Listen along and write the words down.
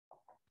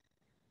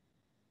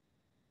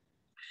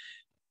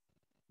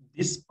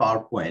This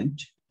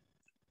PowerPoint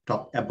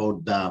talk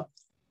about the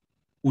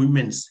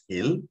women's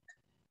health,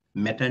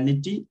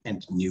 maternity,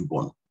 and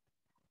newborn.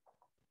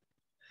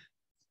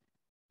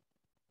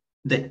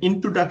 The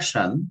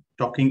introduction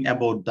talking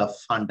about the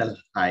fundal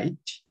height.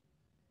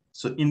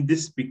 So in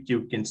this picture,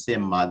 you can say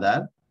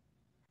mother,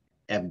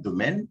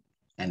 abdomen,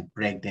 and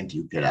pregnant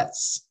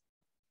uterus.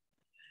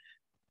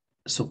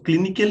 So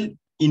clinical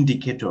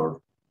indicator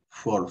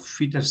for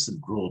fetus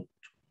growth.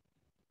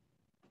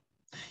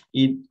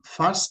 It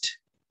first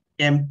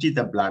empty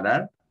the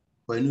bladder.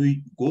 When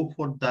we go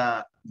for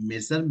the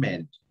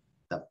measurement,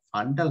 the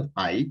fundal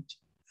height,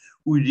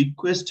 we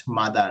request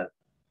mother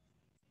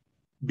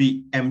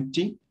be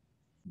empty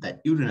the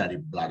urinary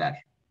bladder.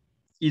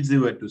 Easy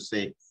way to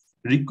say,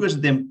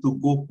 request them to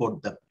go for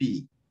the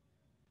pee.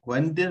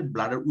 When their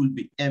bladder will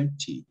be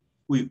empty,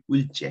 we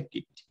will check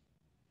it.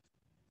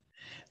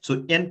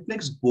 So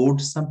NCLEX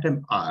board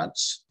sometimes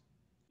asks,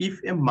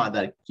 if a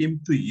mother came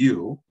to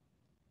you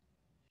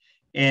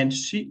and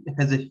she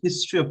has a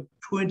history of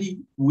 20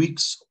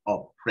 weeks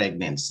of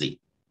pregnancy,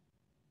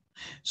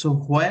 so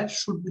where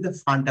should be the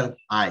fundal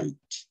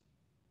height?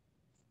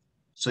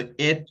 So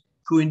at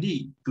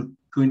 20 to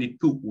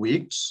 22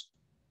 weeks,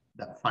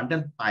 the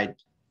fundal height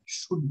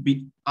should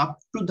be up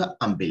to the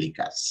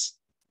umbilicus.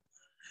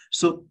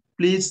 So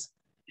please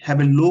have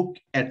a look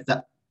at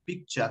the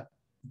picture.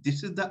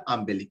 This is the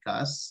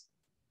umbilicus.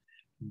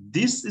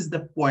 This is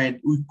the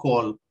point we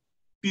call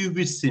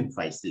pubic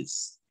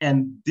symphysis.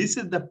 And this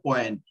is the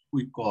point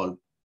we call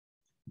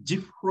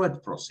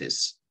gymphoid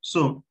process.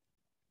 So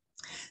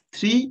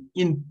three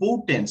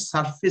important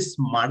surface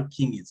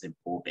marking is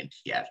important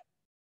here.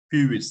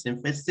 Pubic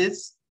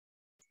symphysis,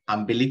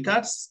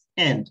 umbilicus,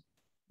 and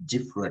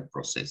gymphoid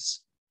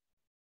process.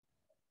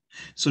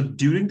 So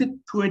during the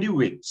 20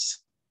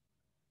 weeks,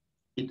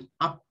 it's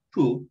up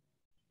to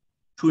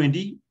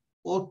 20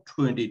 or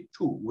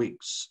 22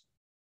 weeks.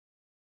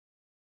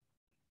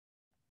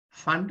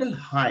 Fundal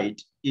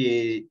height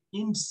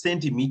in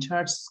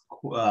centimeters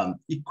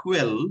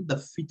equal the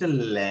fetal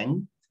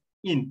length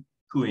in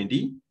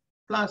 20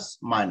 plus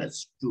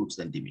minus 2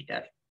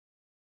 centimeters.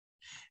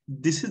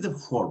 This is the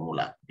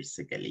formula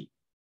basically.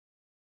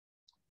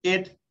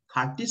 At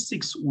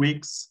 36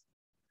 weeks,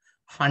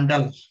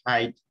 fundal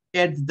height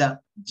at the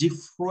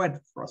gymphoid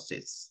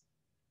process.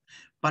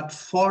 But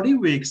 40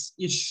 weeks,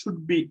 it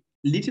should be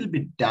little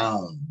bit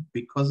down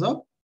because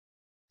of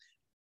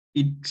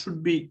it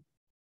should be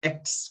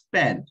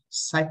expand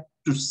side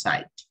to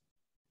side,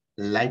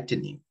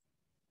 lightening.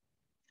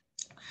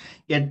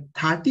 At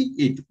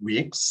 38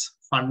 weeks,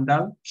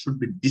 fundal should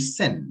be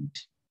descend,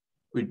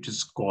 which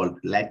is called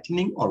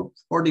lightening, or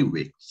 40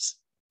 weeks.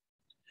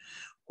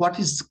 What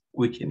is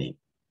quickening?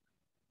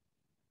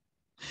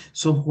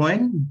 So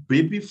when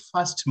baby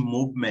first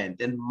movement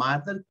and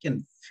mother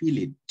can feel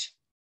it,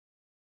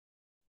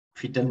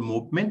 fetal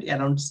movement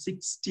around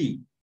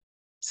 16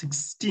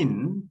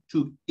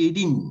 to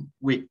 18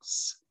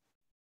 weeks.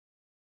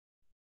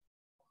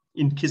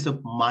 In case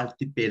of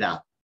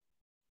multipara,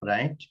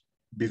 right?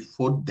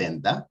 Before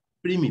then the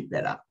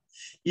primipara.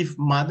 If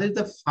mother is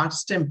the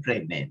first time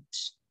pregnant,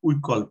 we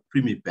call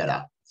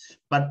primipara.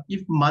 But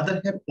if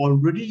mother have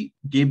already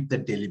gave the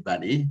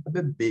delivery of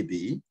a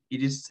baby,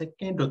 it is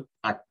second or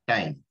third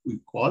time, we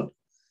call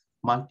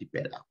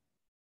multipara.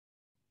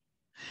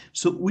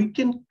 So we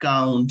can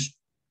count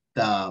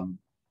the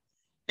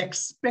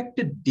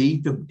expected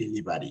date of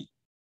delivery,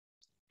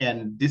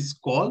 and this is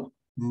called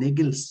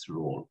Nagel's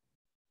rule.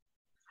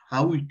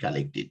 How we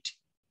collect it?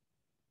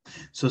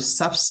 So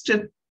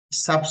subtract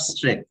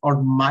or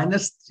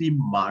 -3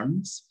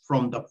 months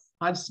from the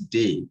first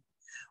day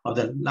of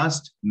the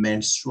last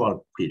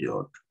menstrual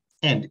period,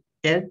 and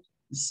add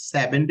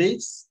 7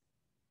 days,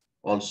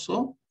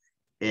 also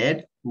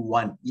add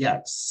 1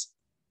 year.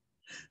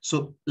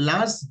 So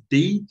last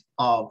date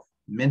of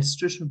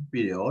menstruation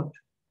period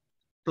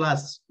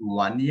plus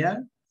 1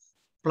 year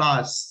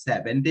plus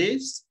 7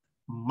 days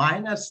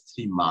minus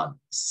 3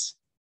 months.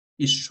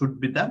 It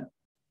should be the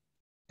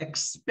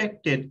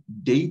expected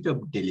date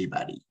of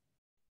delivery.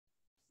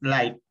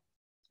 Like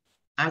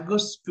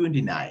August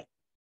 29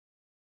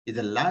 is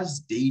the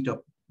last date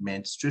of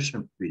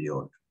menstruation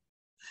period.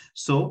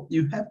 So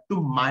you have to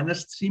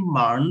 -3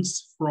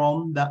 months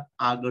from the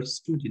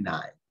August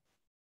 29.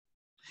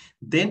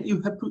 Then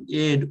you have to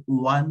add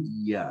 1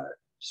 year.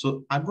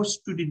 So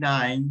August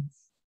 29,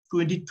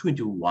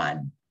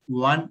 2021.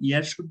 1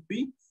 year should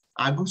be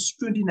August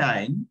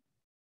 29,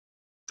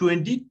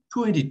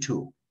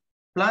 2022.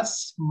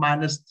 Plus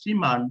 -3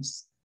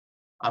 months.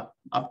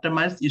 After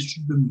months, it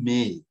should be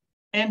May,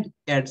 and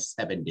add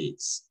 7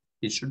 days.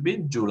 It should be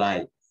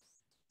July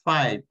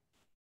 5,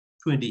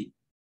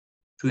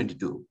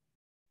 2022.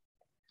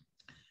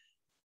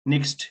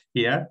 Next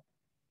here.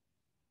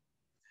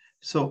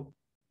 So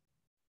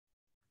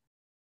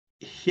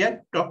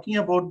here talking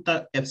about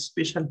the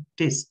special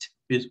test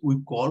which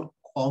we call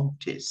COM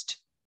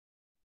test.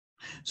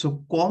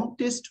 So COM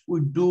test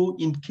we do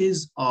in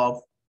case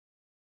of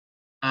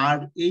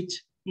RH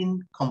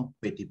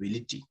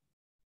incompatibility.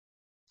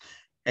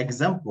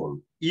 Example,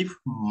 if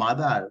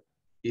mother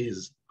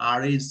is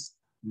RH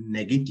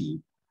negative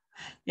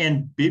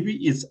and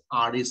baby is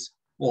RH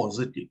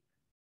positive.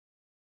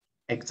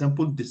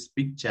 Example, this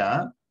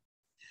picture,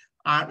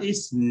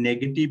 RH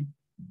negative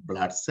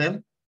blood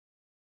cell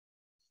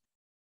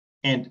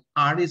and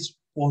RH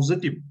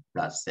positive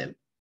blood cell,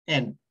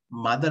 and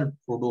mother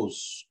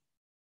produce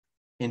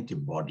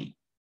antibody.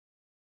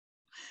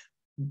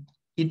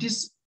 It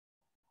is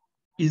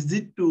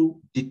easy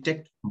to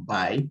detect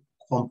by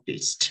home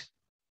test,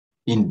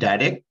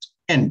 indirect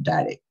and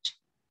direct.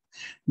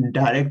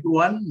 Direct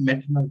one,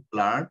 maternal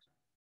blood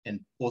and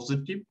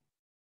positive,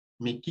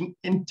 making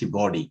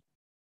antibody,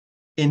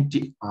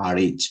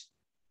 anti-RH.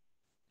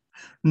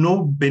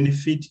 No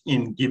benefit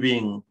in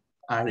giving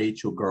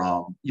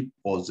RHOgram if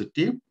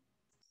positive.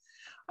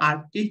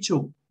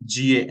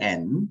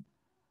 RHOGAN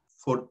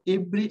for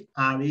every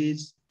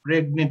RH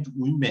pregnant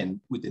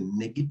women with a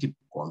negative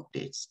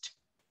contest.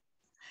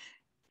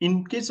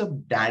 In case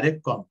of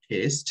direct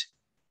contest,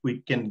 we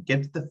can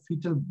get the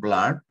fetal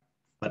blood,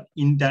 but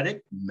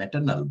indirect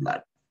maternal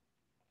blood.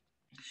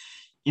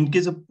 In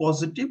case of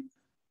positive,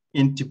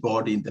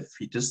 antibody in the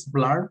fetus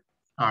blood,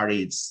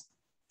 RH,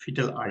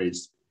 fetal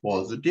RH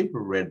positive,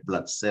 red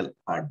blood cell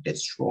are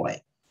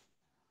destroyed.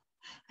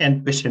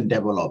 And patient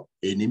develop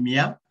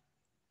anemia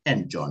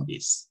and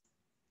jaundice.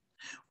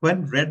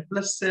 When red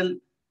blood cell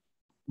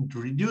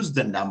reduce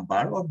the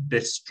number or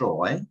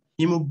destroy,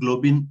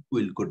 hemoglobin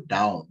will go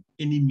down,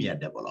 anemia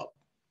develop.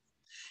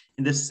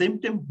 In the same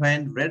time,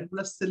 when red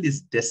blood cell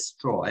is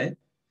destroyed,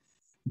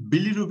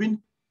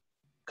 bilirubin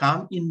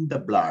come in the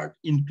blood,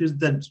 increase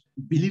the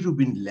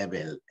bilirubin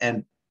level,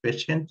 and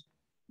patient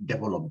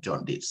develop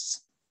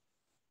jaundice.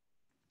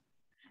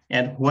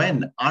 And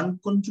when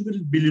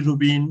unconjugated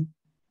bilirubin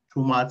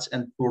too much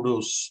and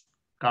produce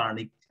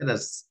cardiac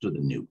arrest to the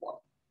newborn.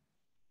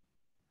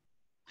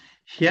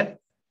 Here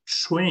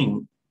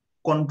showing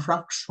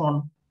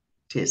contraction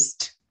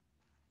test.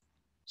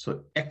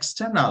 So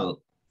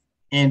external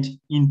and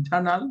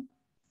internal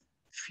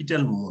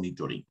fetal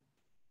monitoring.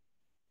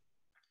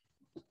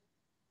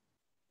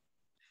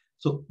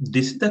 So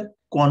this is the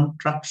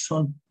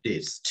contraction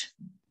test.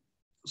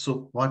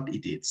 So what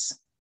it is?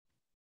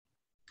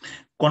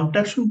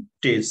 Contraction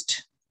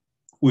test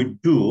we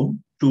do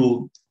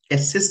to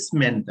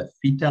assessment the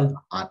fetal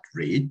heart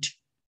rate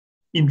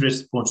in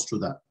response to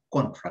the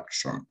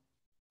contraction,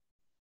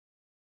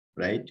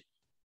 right?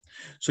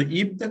 So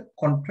if the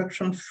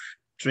contraction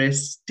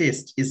stress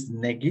test is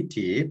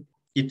negative,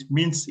 it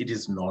means it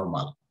is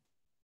normal.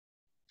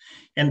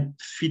 And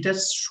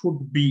fetus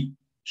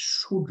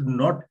should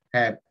not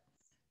have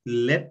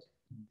late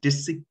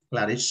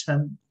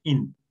deceleration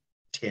in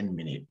 10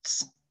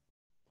 minutes.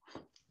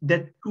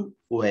 That two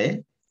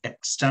way,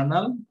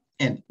 external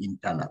and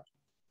internal.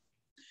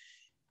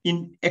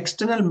 In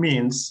external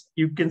means,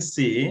 you can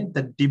see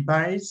the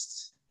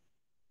device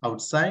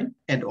outside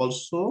and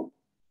also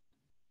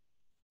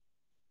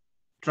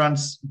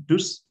transducer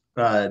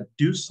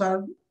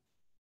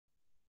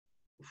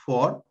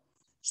for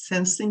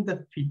sensing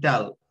the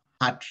fetal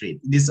heart rate.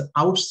 It is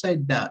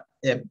outside the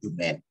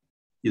abdomen.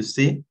 You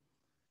see,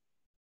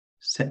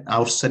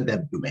 outside the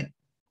abdomen.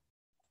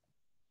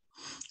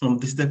 And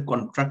this is the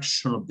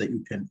contraction of the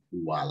uterine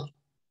wall.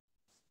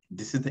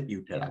 This is the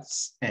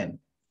uterus and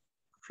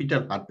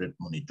fetal heart rate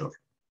monitor.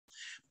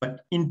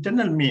 But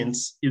internal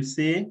means you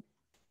say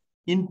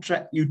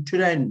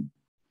intrauterine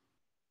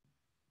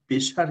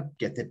pressure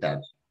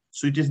catheter.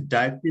 So it is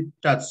directly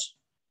touched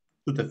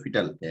to the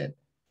fetal head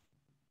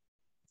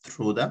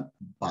through the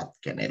birth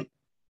canal.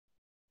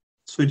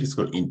 So it is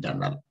called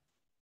internal.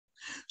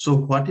 So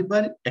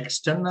whatever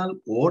external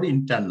or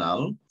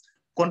internal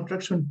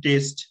contraction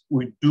test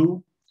we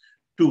do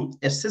to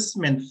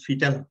assessment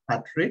fetal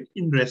heart rate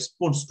in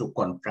response to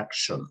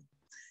contraction.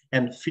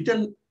 And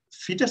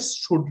fetus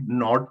should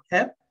not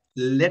have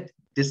late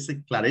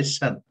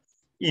deceleration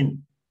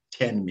in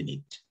 10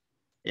 minutes.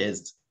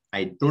 As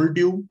I told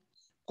you,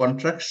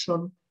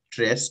 contraction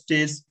stress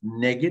test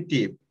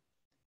negative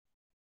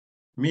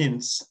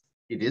means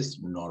it is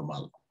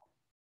normal.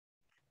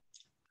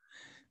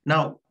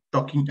 Now,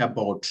 talking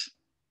about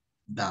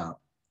the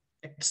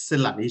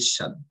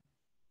acceleration.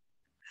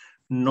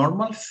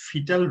 Normal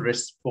fetal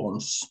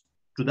response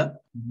to the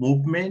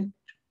movement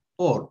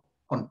or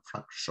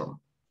contraction.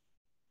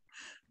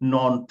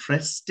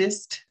 Non-stress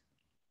test,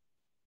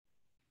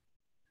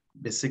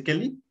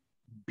 basically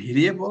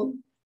variable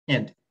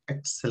and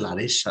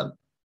acceleration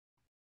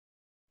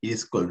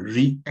is called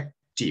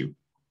reactive.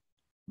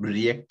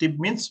 Reactive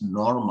means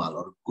normal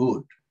or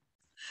good.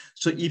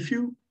 So if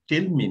you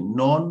tell me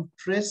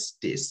non-stress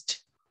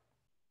test,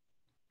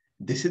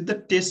 this is the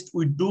test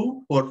we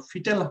do for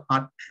fetal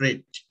heart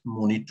rate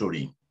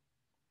monitoring.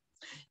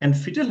 And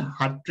fetal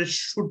heart rate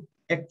should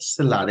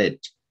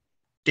accelerate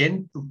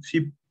 10 to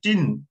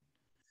 15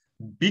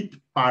 beat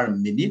per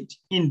minute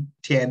in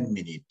 10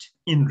 minutes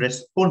in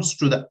response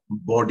to the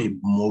body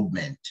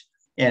movement.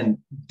 And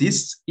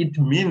this, it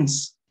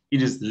means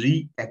it is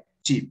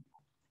reactive.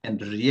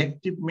 And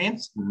reactive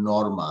means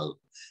normal.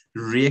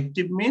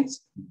 Reactive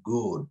means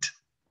good.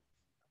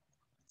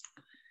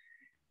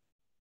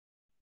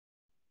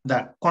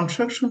 The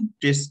contraction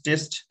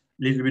test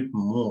little bit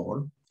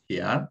more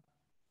here.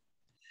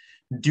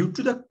 Due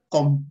to the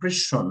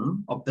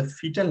compression of the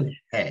fetal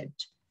head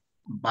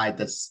by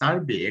the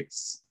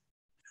cervix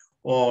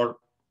or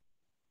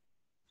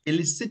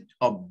elicit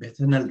of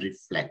maternal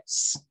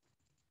reflex,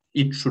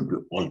 it should be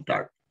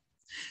altered.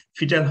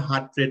 Fetal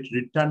heart rate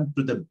return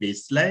to the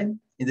baseline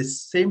in the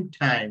same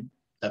time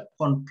the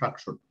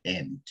contraction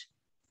end.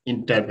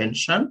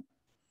 Intervention,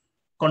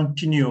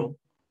 continue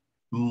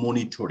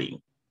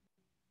monitoring.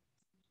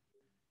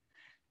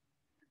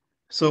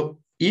 So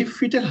if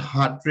fetal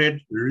heart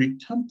rate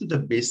return to the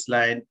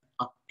baseline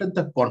after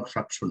the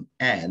contraction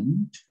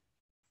end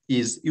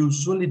is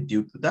usually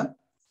due to the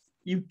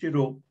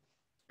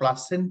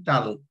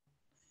uteroplacental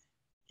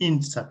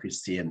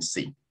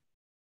insufficiency,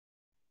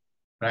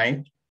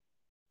 right?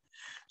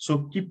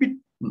 So keep it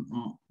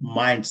in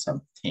mind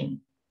something.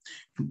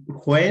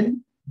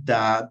 When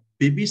the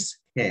baby's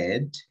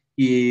head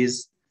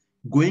is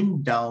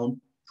going down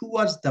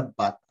towards the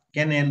birth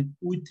canal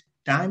with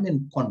time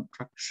and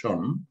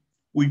contraction,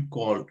 we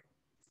call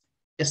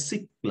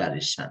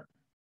acceleration.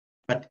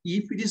 But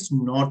if it is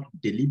not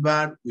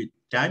delivered with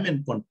time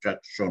and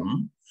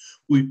contraction,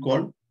 we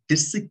call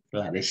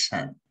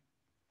deceleration.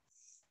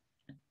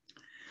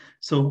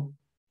 So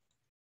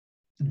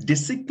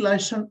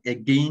deceleration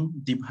again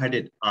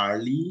divided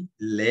early,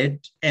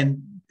 late,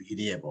 and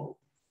variable.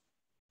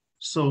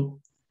 So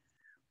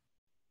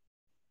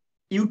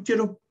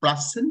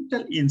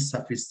uteroplacental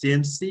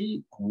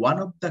insufficiency, one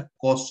of the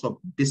cause of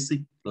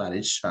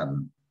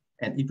deceleration,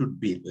 and it would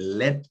be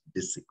late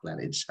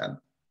deceleration.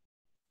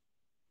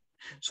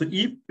 So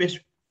if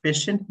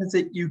patient has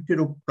a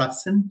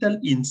uteroplacental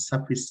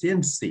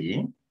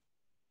insufficiency,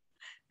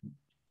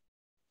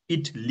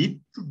 it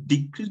leads to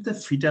decrease the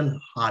fetal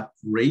heart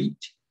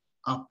rate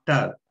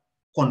after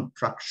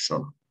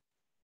contraction,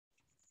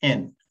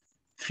 and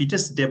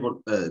fetus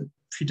develop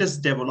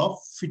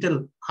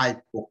fetal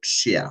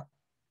hypoxia.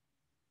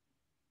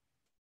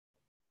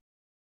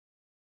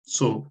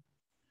 So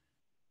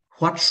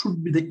what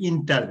should be the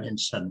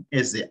intervention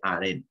as a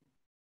RN?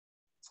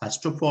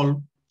 First of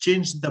all,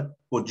 change the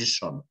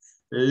position,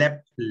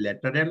 left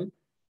lateral,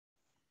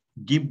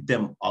 give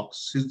them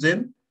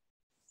oxygen,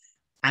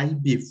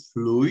 IV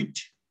fluid,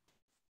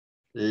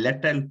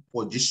 lateral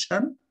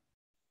position,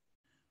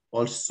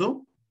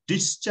 also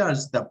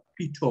discharge the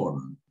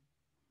piton,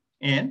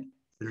 and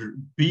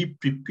be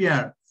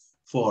prepared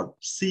for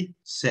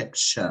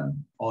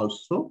C-section.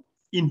 Also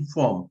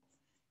inform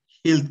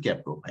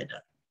healthcare provider.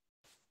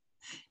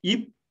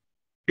 If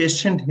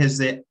patient has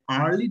an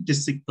early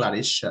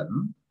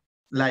deceleration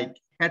like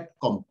head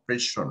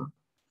compression,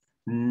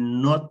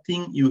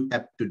 nothing you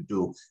have to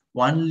do,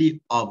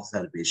 only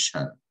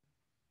observation.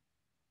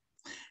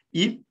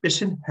 If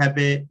patient have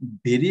a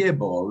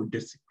variable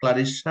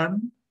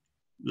deceleration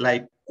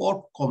like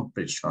cord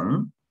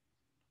compression,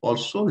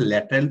 also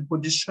lateral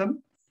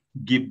position,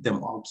 give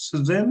them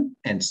oxygen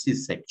and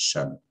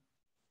C-section.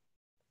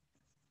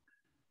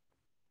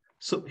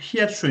 So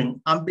here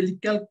showing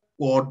umbilical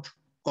cord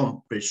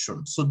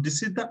compression. So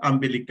this is the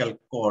umbilical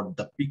cord,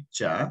 the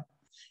picture,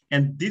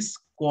 and this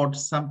cord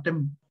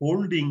sometimes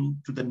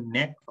holding to the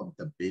neck of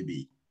the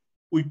baby.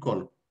 We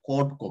call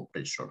cord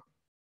compression.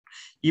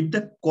 If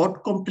the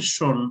cord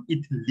compression,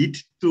 it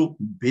leads to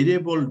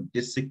variable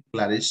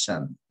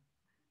deceleration,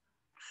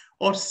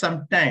 or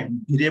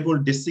sometimes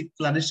variable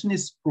deceleration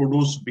is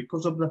produced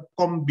because of the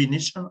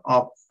combination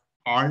of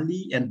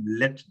early and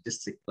late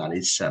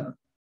deceleration,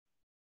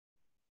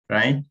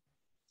 right?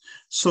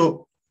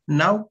 So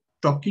now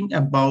talking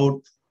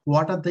about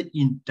what are the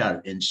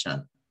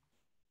intervention.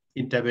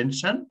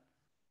 Intervention,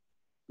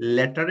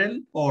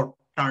 lateral or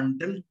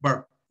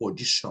Turndelberg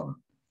position,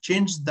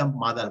 change the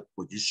mother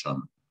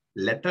position,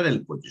 lateral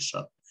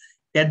position,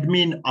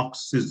 admin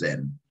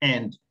oxygen,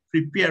 and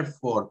prepare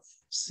for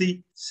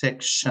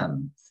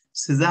C-section,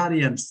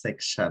 cesarean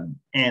section,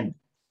 and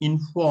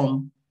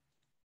inform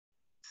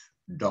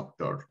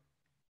doctor.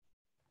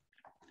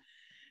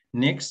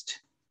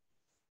 Next,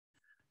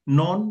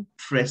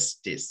 non-trace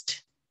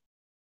test,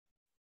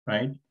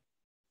 right?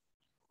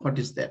 What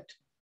is that?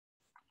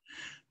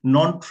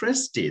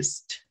 Non-trace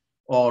test,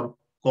 or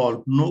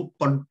called no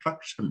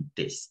contraction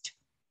test.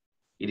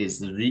 It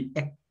is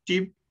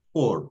reactive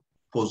or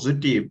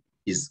positive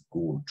is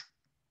good.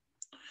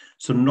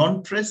 So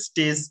non-trace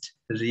test,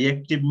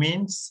 reactive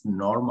means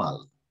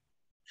normal.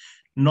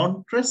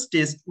 Non-trace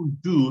test we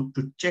do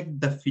to check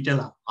the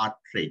fetal heart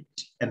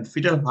rate, and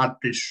fetal heart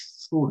rate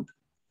should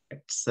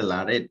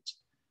accelerate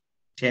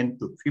 10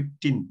 to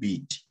 15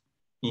 beats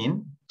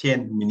in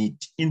 10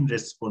 minutes in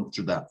response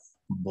to the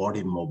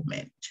body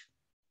movement.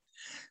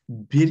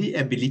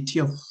 Variability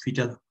of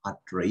fetal heart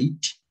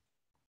rate,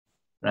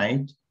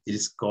 right? It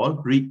is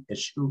called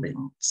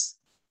reassurance.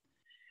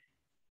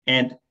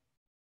 And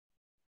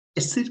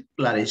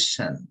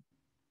acceleration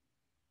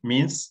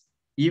means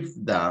if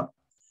the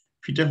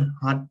fetal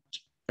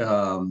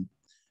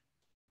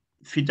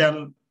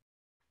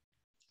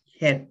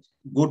head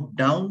go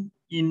down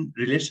in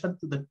relation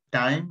to the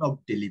time of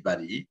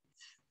delivery,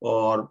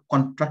 or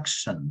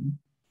contraction,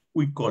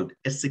 we call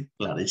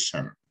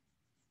acceleration.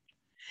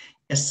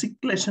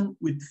 Acceleration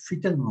with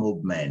fetal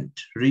movement,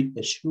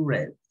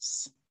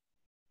 reassurance.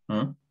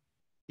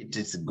 It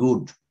is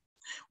good,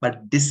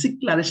 but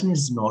deceleration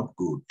is not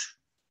good.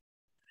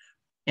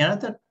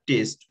 Another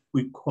test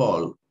we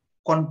call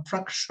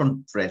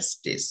contraction stress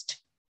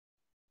test,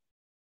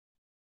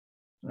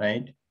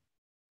 right?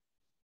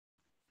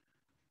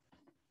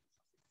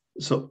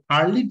 So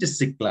early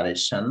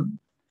deceleration,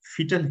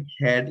 fetal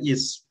head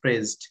is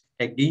pressed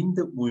against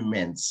the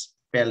woman's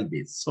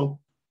pelvis. So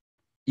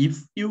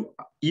if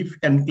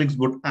NCLEX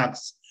board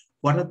asks,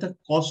 what are the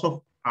cause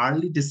of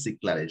early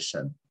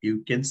deceleration?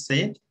 You can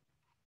say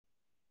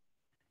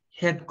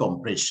head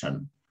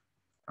compression,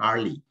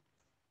 early.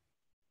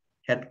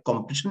 Head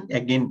compression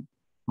against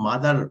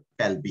mother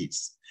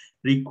pelvis.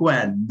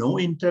 Require no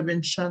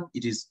intervention,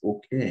 it is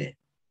okay,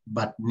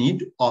 but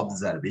need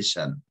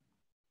observation.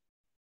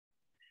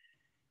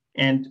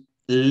 And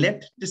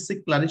late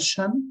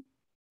deceleration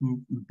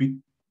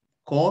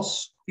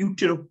because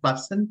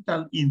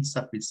uteroplacental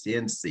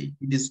insufficiency.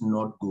 It is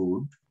not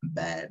good,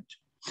 bad.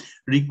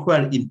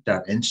 Require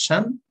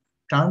intervention.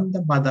 Turn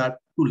the mother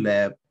to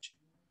left,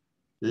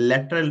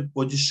 lateral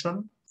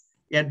position,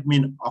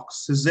 admit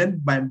oxygen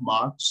by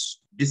mouth,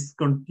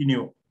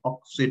 discontinue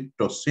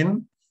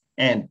oxytocin,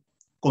 and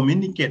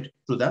communicate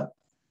to the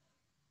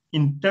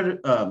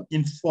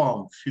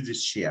informed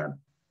physician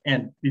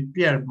and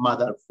prepare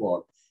mother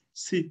for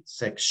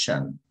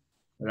C-section,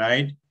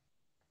 right?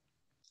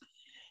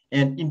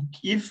 And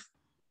if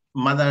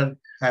mother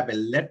have a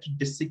late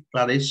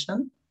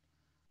deceleration,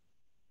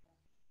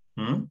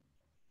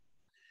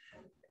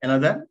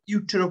 another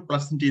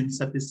uteroplacental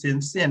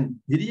insufficiency and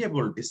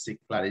variable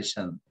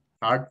deceleration,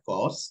 third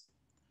cause,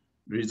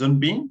 reason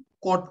being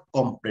cord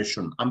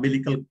compression,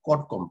 umbilical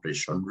cord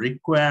compression,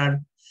 require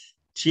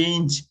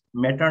change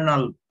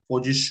maternal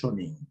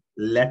positioning,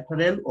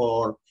 lateral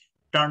or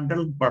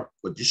tundal birth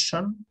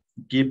position,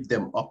 give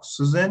them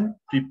oxygen,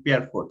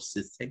 prepare for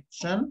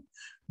C-section.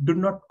 Do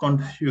not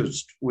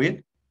confuse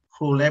with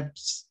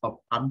prolapse of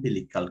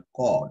umbilical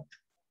cord,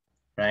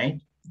 right?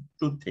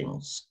 Two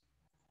things.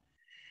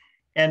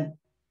 And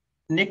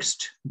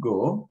next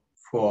go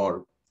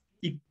for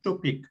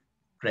ectopic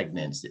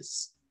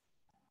pregnancies.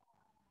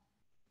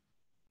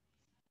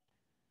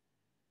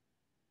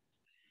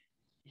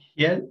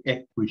 Here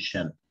a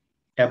question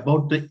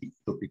about the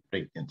ectopic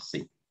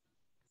pregnancy.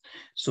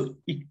 So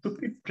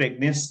ectopic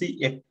pregnancy,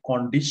 a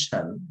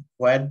condition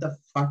where the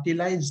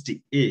fertilized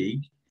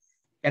egg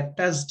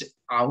attached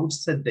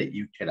outside the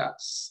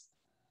uterus,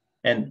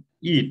 and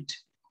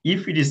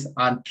if it is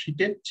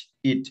untreated,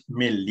 it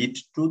may lead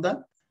to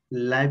the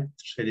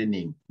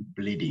life-threatening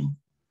bleeding.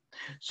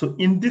 So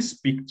in this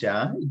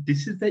picture,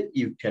 this is the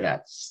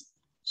uterus.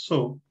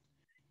 So,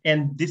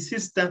 and this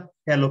is the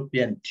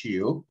fallopian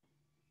tube,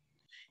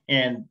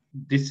 and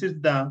this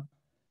is the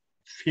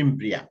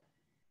fimbria.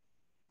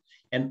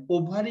 And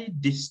ovary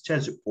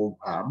discharge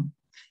ovum,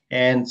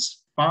 and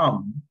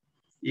sperm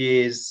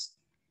is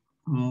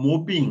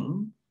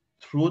moving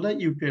through the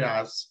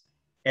uterus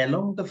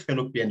along the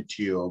fallopian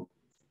tube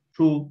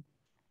to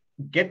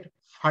get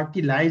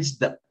fertilized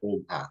the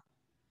ova.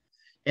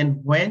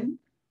 And when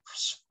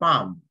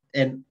sperm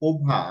and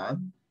ova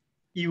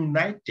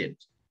united,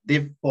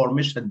 they form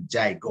a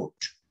zygote.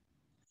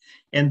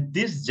 And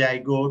this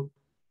zygote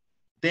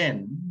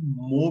then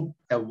move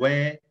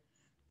away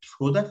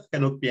through the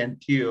fallopian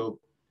tube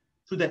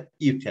to the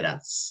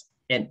uterus.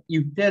 And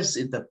uterus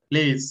is the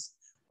place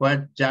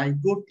where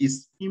zygote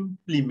is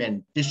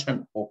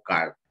implementation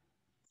occur.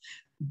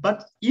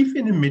 But if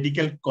in a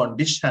medical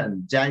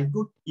condition,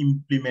 zygote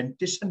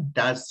implementation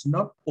does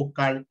not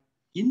occur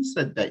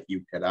inside the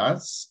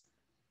uterus,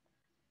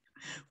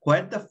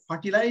 where the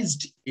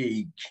fertilized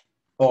egg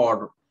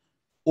or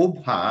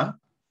ova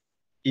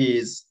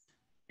is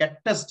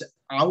attached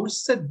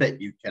outside the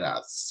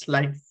uterus,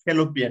 like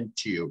fallopian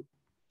tube,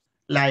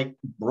 like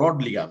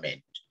broad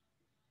ligament,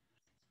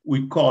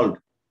 we call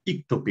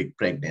ectopic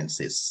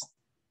pregnancies.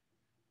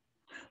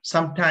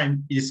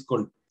 Sometimes it is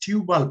called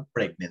tubal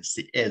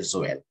pregnancy as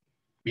well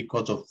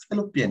because of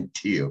fallopian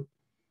tube,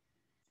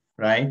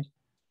 right?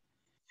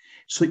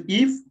 So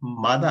if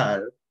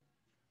mother,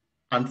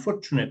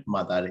 unfortunate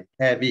mother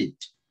have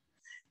it,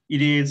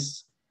 it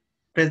is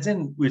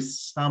present with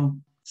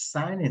some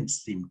sign and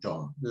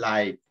symptom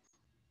like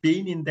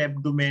pain in the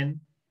abdomen,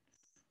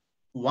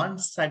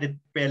 one-sided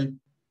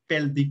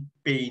pelvic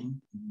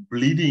pain,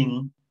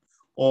 bleeding,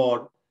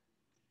 or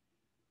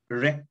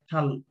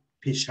rectal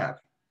fissure.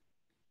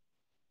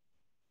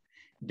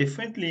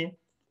 Definitely,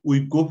 we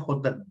go for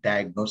the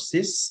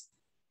diagnosis,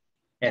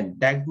 and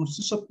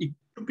diagnosis of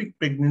ectopic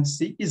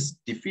pregnancy is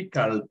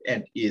difficult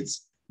and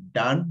is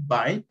done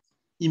by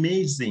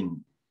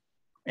imaging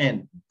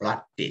and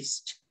blood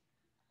test.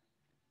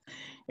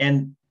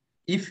 And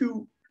if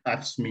you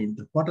ask me,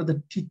 what are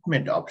the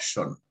treatment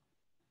options,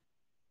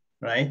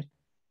 right?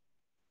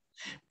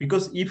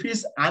 Because if it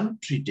is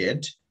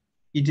untreated,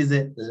 it is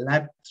a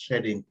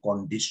life-threatening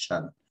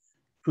condition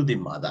to the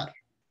mother.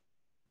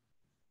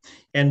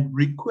 and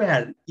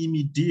require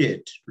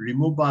immediate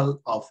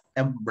removal of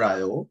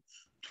embryo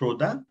through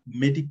the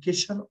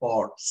medication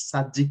or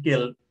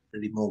surgical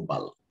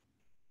removal.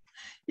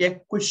 A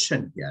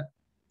question here.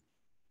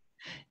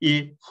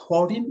 A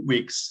 14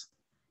 weeks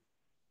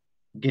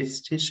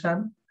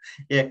gestation,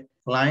 a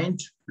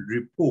client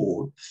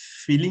report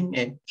feeling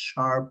a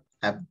sharp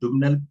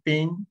abdominal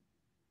pain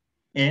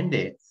and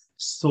a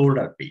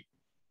shoulder pain.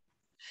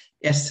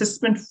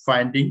 Assessment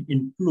finding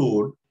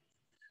include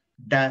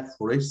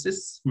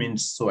diaphoresis,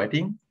 means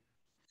sweating,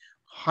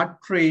 heart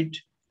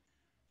rate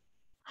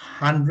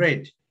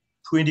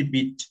 120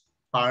 beats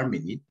per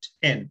minute,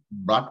 and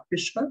blood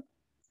pressure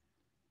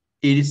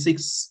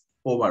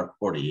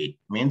 86/48,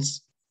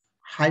 means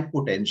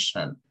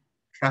hypotension,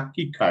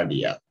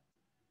 tachycardia.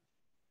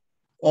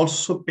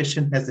 Also,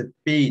 patient has a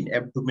pain,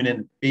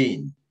 abdominal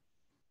pain.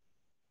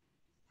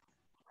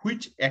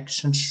 Which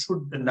action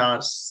should the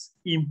nurse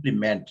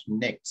implement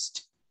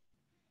next?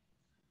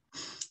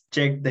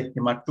 Check the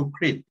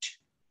hematocrit.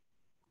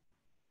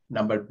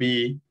 Number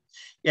B,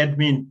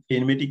 admin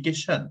pain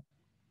medication.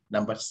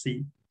 Number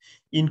C,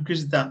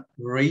 increase the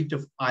rate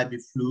of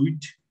IV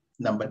fluid.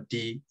 Number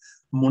D,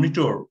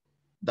 monitor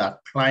the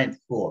client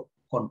for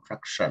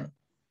contraction.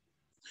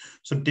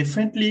 So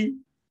definitely,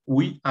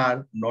 we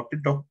are not a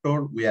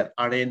doctor, we are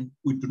RN,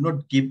 we do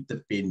not give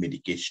the pain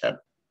medication,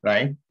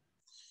 right?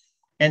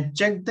 And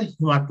check the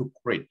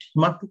hematocrit.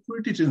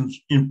 Hematocrit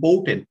is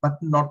important,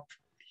 but not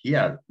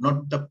here,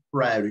 not the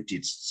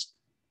priorities,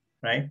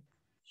 right?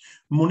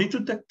 Monitor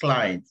the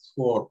client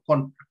for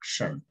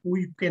contraction.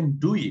 We can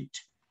do it,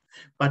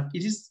 but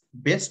it is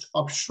best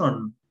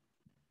option.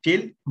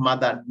 Tell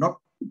mother not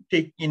to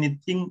take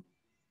anything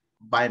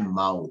by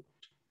mouth,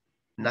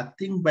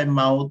 nothing by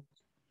mouth,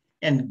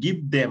 and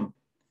give them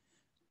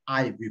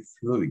IV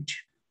fluid,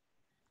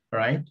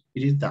 right?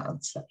 It is the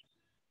answer.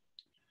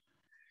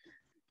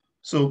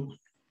 So,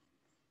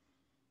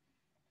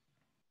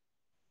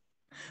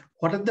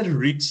 what are the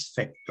risk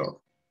factors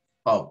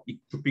of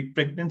ectopic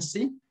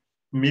pregnancy?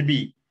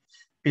 Maybe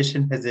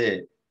patient has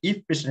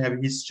if patient have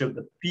a history of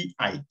the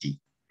PID,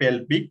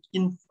 pelvic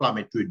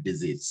inflammatory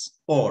disease,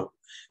 or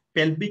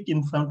pelvic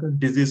inflammatory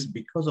disease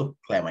because of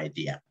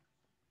chlamydia,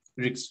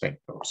 risk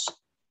factors.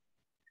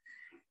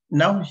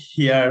 Now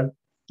here,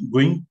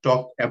 going to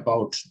talk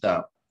about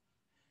the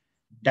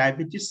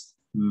diabetes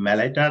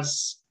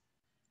mellitus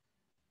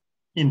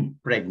in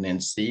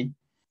pregnancy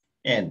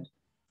and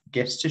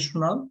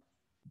gestational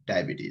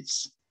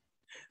diabetes.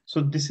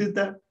 So this is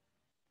the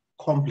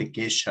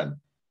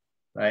complication,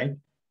 right?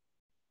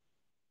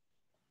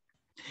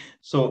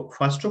 So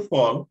first of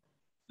all,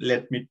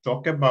 let me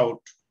talk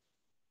about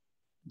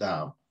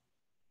the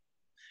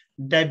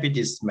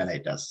diabetes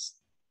mellitus.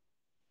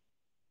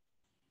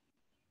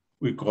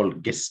 We call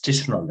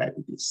gestational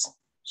diabetes.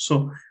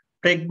 So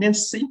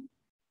pregnancy,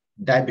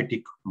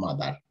 diabetic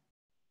mother.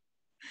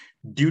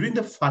 During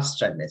the first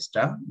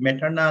trimester,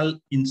 maternal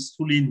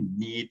insulin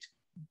need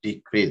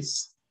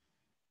decrease.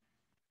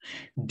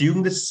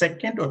 During the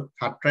second or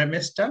third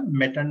trimester,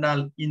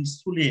 maternal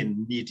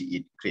insulin need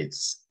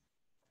increase.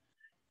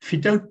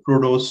 Fetal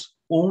produce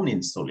own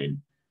insulin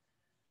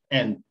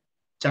and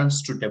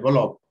chance to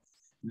develop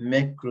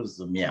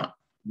macrosomia.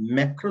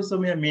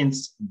 Macrosomia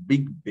means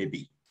big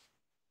baby,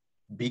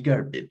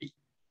 bigger baby.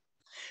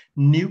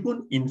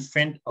 Newborn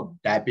infant of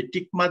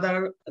diabetic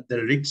mother,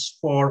 the risk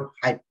for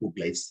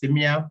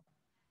hypoglycemia,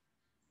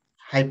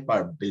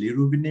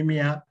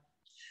 hyperbilirubinemia,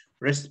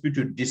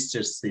 respiratory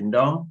distress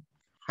syndrome,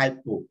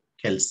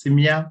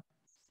 hypocalcemia,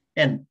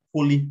 and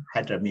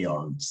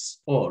polyhydramnions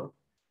or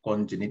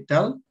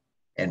congenital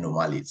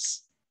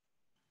anomalies.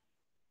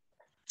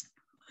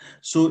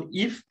 So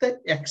if the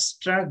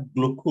extra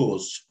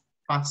glucose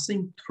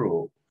passing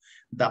through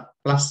the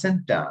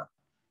placenta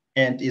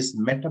and is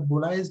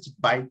metabolized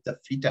by the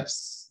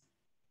fetus,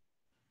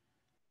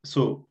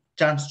 so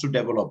chance to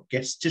develop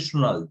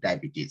gestational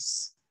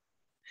diabetes.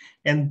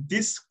 And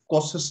this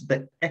causes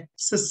the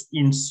excess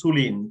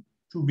insulin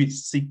to be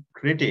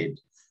secreted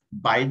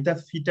by the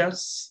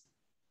fetus,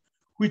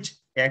 which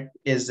act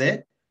as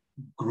a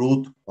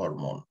growth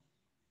hormone.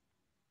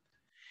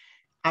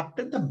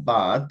 After the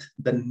birth,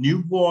 the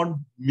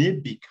newborn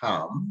may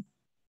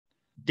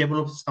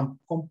develop some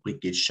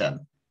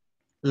complication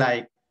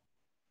like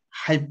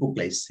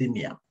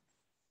hypoglycemia,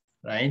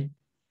 right?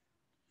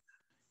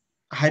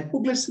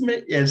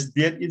 Hypoglycemia is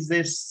there is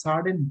a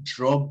sudden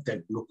drop the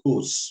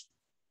glucose,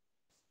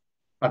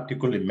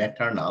 particularly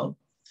maternal,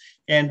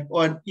 and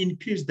or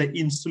increase the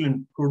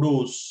insulin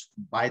produced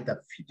by the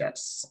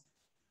fetus.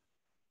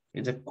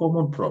 It's a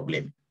common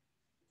problem.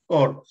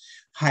 Or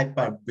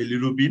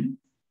hyperbilirubin,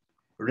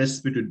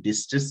 respiratory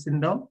distress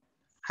syndrome,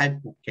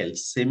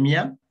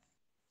 hypocalcemia,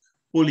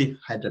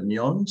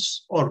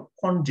 polyhydramnions, or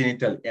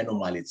congenital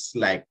anomalies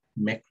like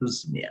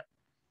macrosomia.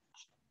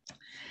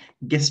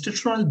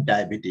 Gestational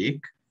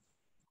diabetic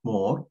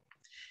more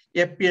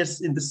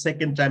appears in the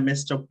second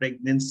trimester of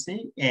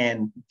pregnancy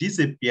and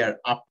disappear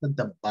after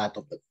the birth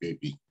of the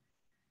baby.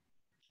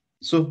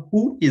 So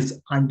who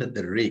is under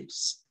the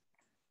risk?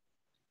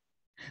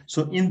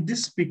 So in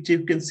this picture,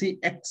 you can see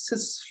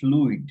excess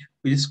fluid,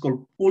 which is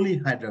called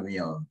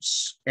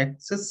polyhydramnions,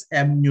 excess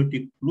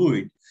amniotic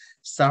fluid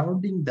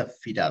surrounding the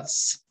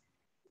fetus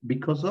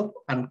because of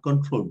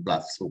uncontrolled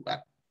blood sugar.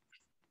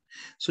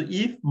 So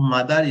if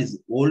mother is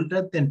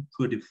older than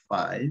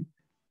 25,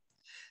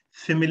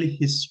 family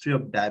history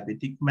of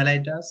diabetic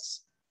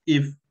mellitus,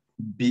 if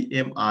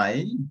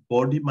BMI,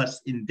 body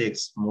mass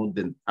index more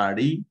than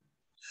 30,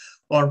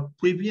 or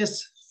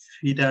previous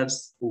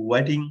fetus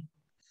weighing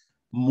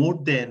more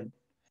than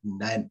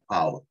 9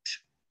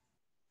 pounds.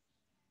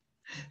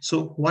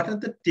 So what are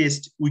the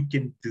tests we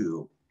can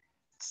do?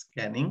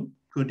 Scanning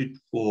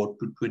 24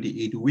 to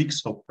 28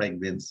 weeks of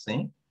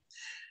pregnancy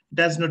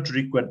does not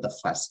require the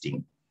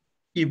fasting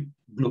if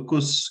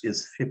glucose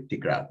is 50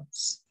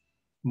 grams.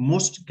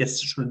 Most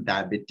gestational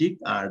diabetic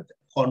are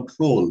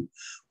controlled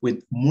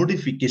with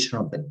modification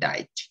of the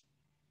diet.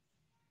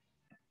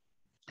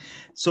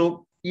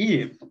 So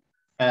if,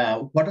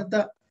 what are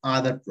the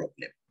other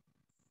problems?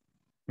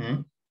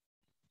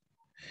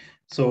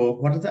 So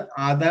what are the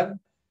other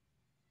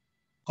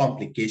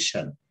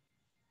complication?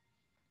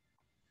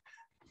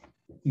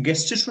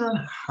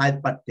 Gestational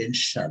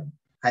hypertension,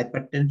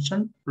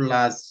 hypertension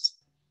plus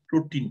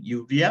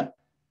proteinuria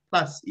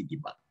plus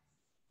edema.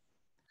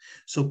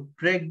 So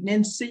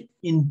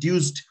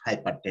pregnancy-induced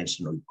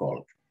hypertension we call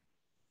it.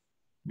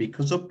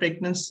 Because of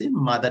pregnancy,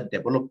 mother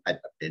developed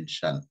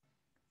hypertension.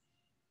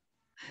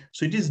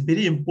 So it is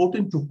very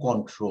important to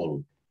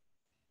control.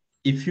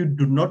 If you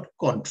do not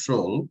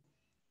control,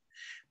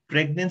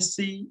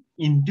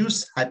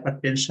 pregnancy-induced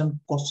hypertension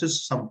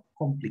causes some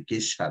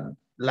complication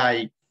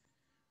like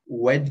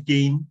weight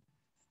gain,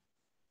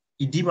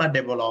 edema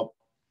develop,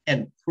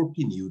 and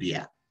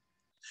proteinuria.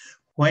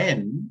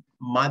 When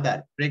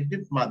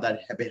pregnant mother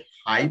have a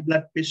high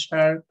blood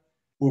pressure,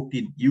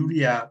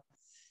 proteinuria,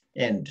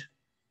 and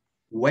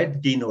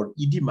weight gain or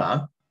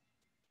edema,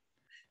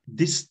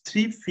 these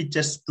three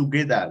features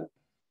together,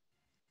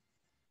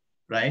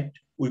 right,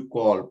 we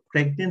call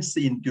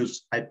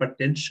pregnancy-induced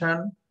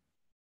hypertension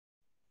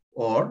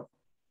or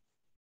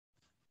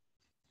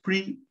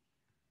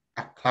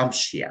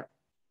preeclampsia.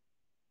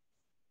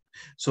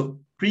 So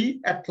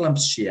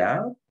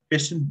preeclampsia,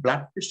 patient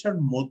blood pressure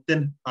more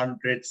than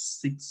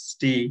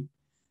 160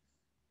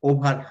 over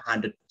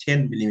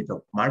 110 millimeter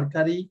of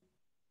mercury,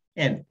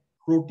 and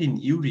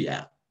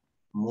proteinuria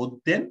more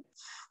than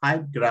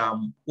 5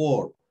 gram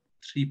or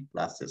 3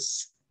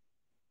 pluses.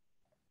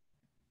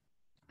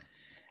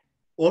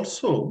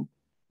 Also,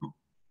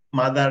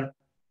 mother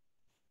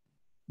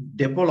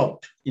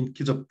developed in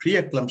case of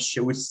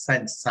preeclampsia with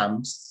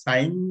some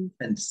signs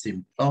and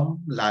symptoms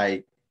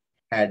like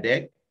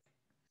headache,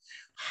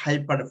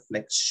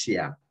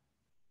 hyperreflexia,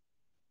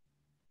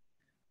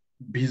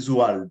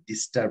 visual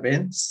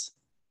disturbance,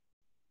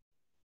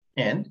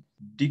 and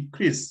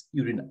decreased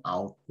urine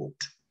output.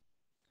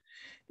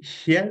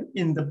 Here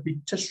in the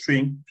picture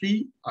showing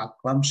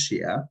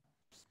preeclampsia,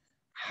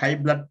 high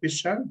blood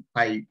pressure,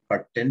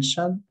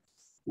 hypertension,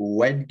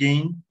 weight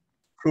gain,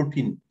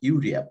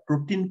 proteinuria,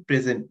 protein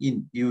present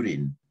in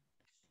urine,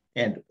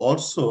 and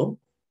also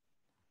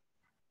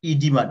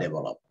edema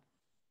develop.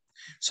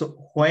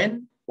 So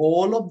when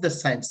all of the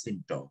sign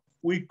symptoms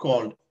we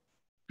call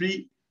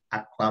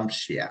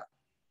preeclampsia,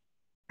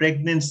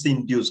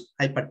 pregnancy-induced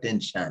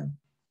hypertension.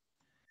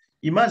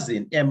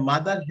 Imagine a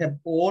mother have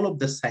all of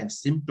the sign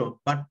symptoms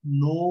but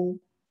no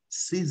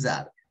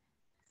seizure.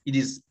 It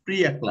is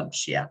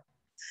preeclampsia.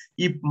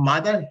 If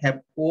mother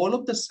have all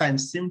of the sign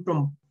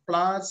symptoms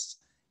plus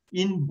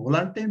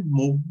involuntary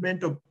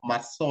movement of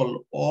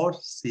muscle or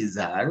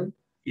seizure,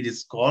 it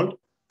is called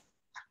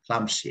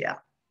eclampsia.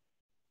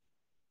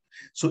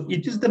 So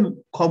it is the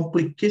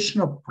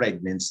complication of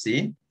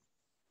pregnancy.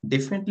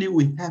 Definitely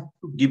we have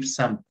to give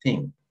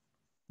something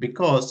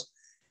because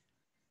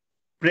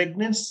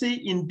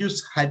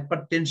pregnancy-induced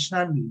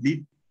hypertension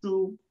lead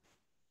to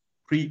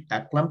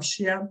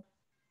preeclampsia,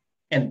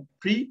 and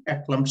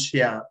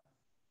preeclampsia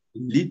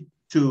lead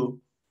to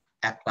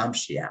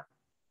eclampsia.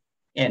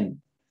 And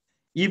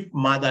if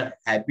mother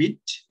have it,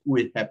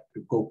 we have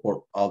to go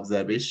for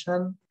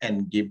observation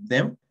and give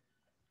them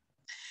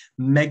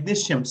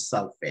magnesium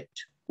sulfate.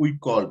 We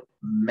call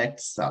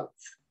MATSULF.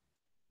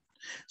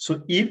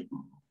 So if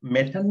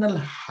maternal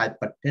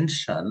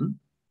hypertension,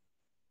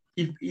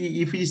 if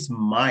it is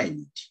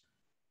mild,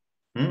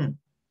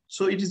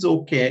 so it is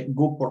okay,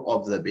 go for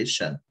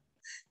observation.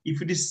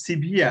 If it is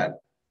severe,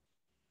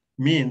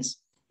 means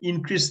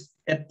increase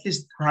at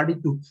least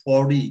 30 to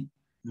 40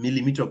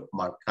 millimeter of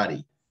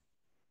mercury.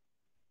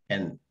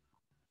 And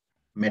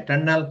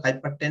maternal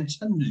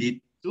hypertension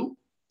lead to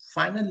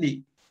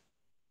finally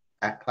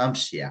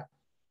eclampsia,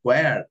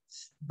 where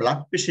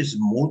blood pressure is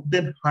more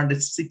than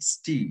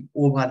 160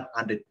 over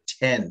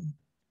 110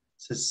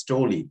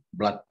 systolic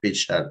blood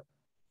pressure,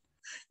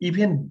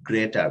 even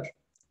greater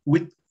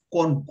with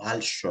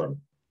convulsion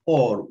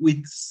or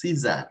with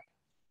seizure,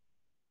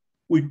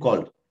 we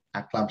call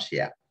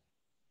eclampsia.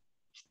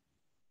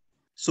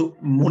 So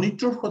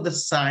monitor for the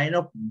sign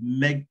of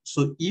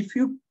so if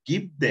you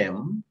give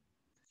them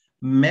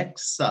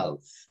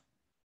MATSULF,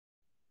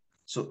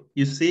 So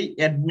you see,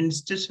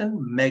 administration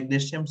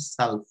magnesium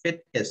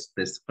sulfate is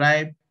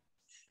prescribed.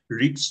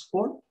 Risks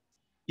for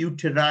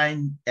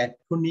uterine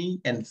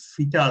atony and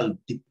fetal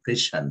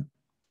depression.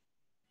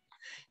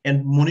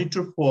 And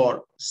monitor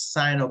for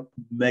sign of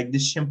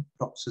magnesium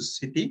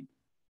toxicity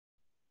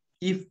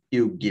if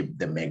you give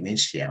the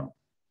magnesium.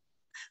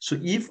 So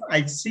if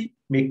I see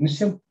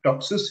magnesium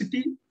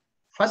toxicity,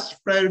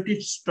 first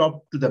priority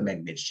stop to the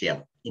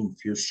magnesium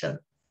infusion.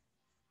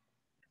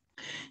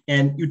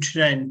 And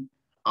uterine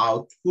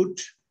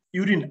output,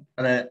 urine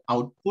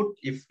output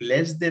if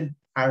less than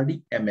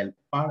 30 ml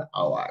per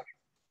hour.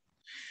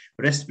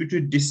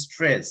 Respiratory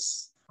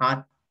distress,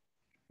 heart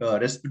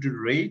respiratory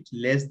rate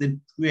less than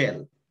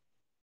 12,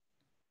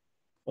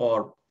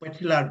 or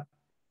patellar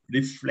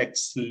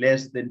reflex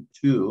less than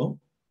 2,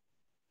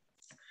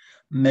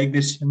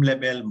 magnesium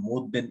level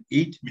more than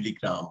 8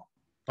 milligram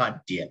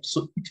per dl.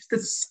 So it is the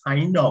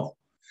sign of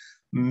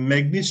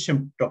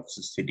magnesium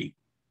toxicity.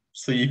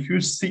 So if you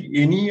see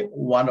any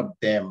one of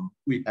them,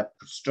 we have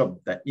to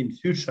stop the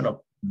infusion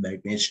of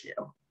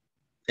magnesium.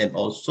 Then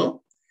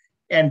also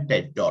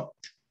antidote.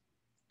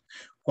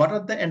 What are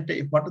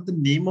the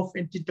name of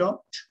antidote?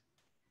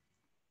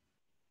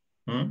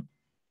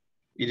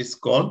 It is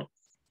called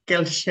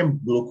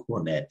calcium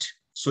gluconate.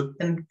 So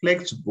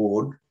NCLEX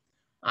board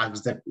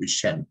asks the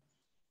question,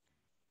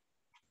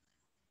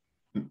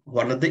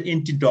 what are the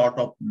antidote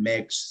of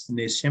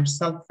magnesium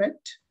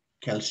sulfate?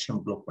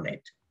 Calcium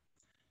gluconate.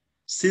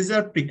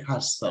 Seizure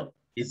precursor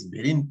is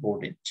very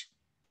important.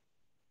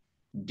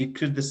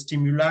 Decrease the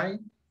stimuli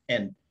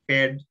and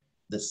pad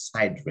the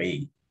side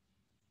ray.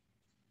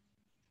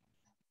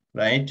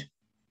 Right?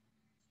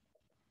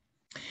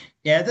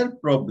 Other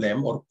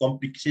problem or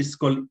complication is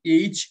called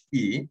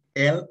HELLP.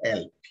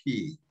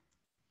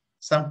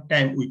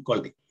 Sometimes we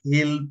call it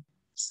HELP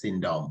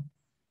syndrome.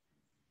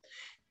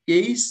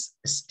 H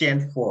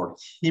stands for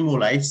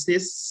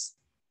hemolysis.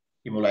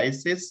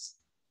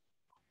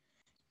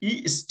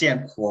 E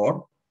stands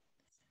for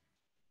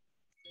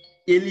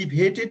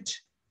elevated.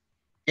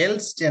 L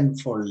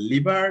stands for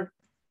liver.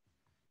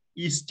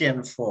 E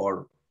stands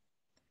for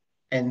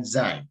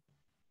enzyme.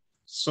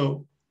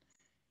 So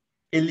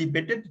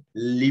elevated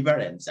liver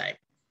enzyme.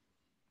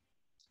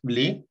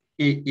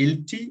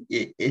 ALT,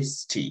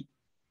 AST.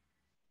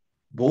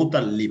 Both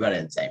are liver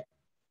enzyme.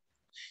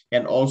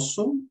 And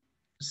also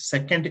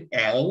second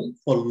L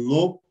for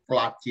low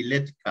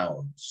platelet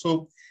count.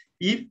 So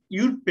if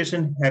your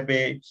patient have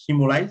a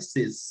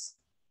hemolysis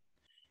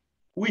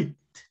with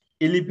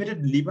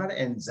elevated liver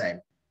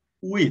enzyme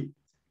with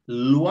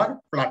lower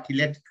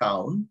platelet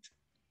count,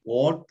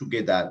 all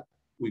together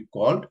we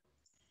called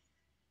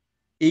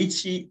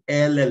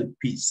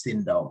HELLP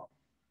syndrome,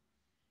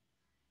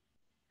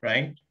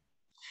 right?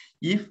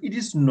 If it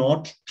is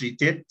not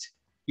treated,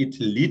 it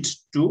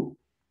leads to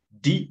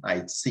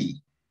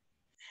DIC.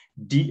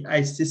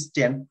 DIC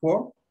stands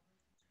for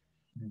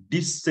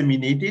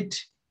disseminated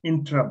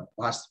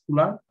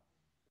intravascular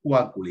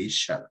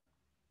coagulation,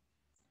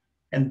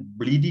 and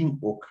bleeding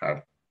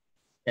occur,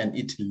 and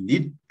it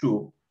leads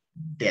to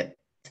death.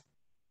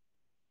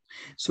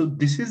 So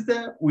this is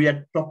we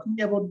are talking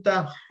about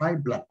the high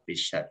blood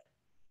pressure.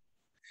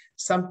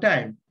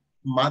 Sometimes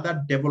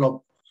mother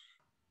develop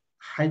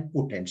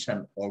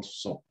hypotension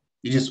also.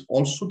 It is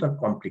also the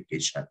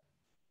complication.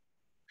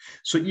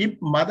 So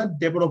if mother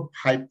develop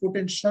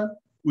hypotension,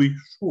 we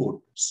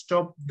should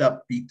stop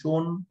the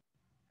piton,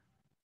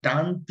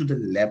 turn to the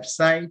left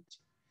side,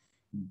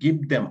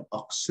 give them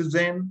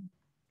oxygen,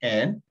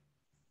 and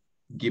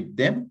give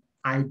them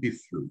IV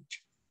fluid.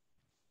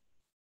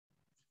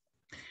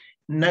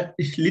 Now,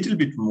 a little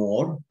bit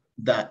more,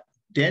 the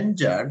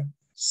danger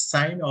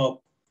sign of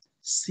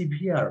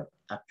severe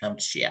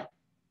eclampsia,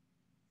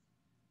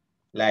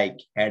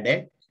 like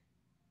headache,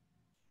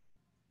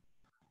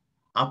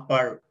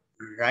 upper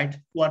right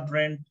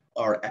quadrant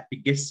or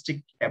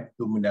epigastric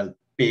abdominal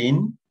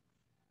pain,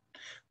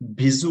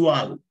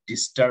 visual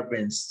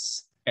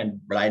disturbance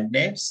and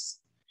blindness,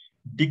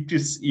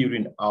 decreased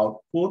urine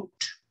output,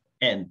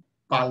 and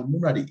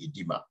pulmonary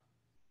edema.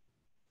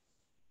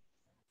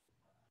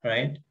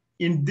 Right?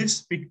 In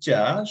this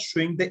picture,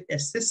 showing the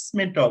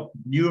assessment of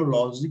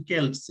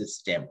neurological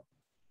system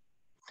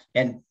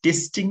and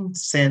testing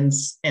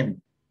sense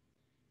and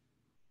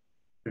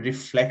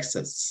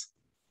reflexes.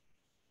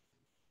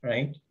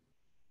 Right?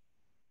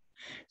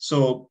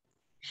 So,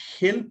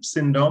 HELP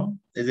syndrome,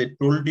 as I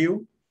told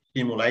you,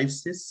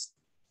 hemolysis,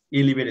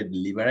 elevated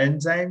liver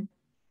enzyme.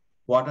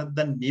 What are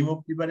the name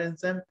of liver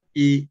enzyme?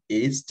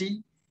 AST,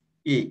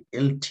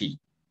 ALT,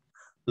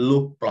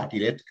 low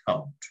platelet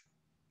count.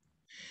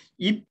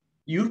 If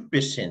your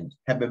patient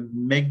have a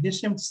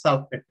magnesium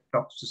sulfate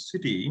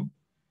toxicity,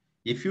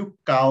 if you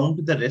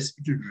count the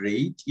respiratory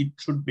rate, it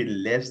should be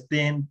less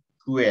than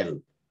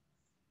 12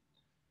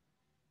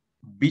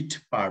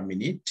 beat per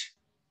minute.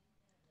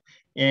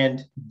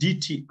 And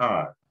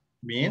DTR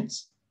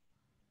means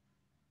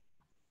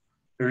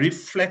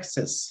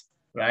reflexes,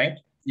 right?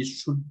 It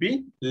should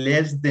be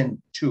less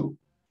than 2,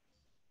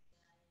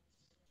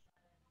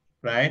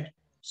 right?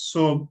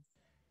 So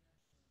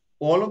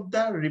all of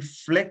the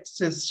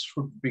reflexes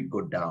should be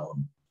go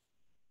down,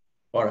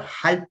 or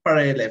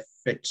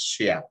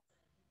hyperaleflexia.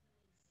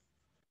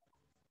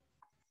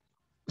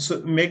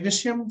 So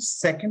magnesium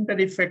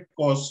secondary effect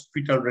cause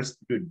fetal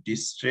respiratory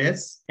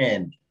distress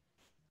and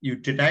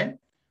uterine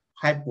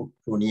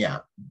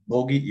hypotonia,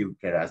 boggy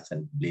uterus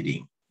and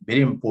bleeding.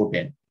 Very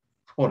important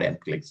for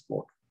NCLEX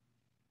board.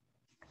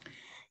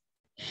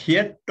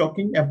 Here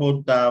talking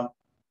about the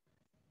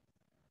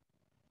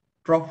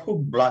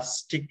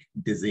trophoblastic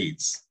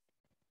disease,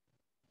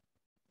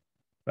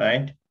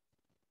 right?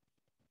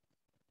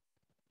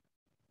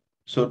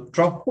 So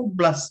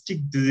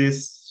trophoblastic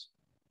disease,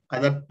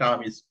 other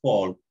term is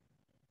called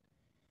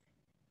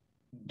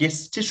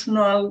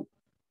gestational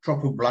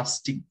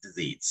trophoblastic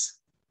disease.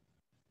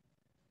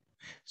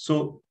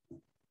 So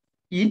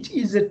it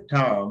is a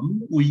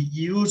term we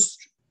use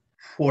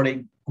for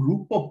a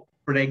group of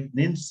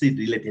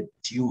pregnancy-related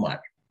tumor.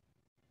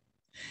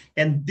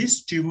 And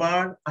these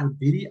tumors are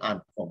very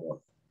uncommon.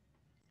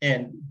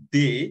 And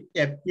they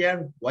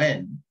appear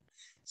when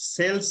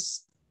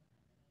cells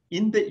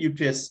in the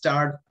uterus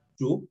start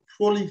to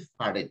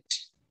proliferate,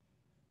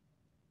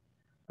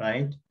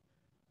 right?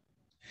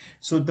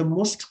 So the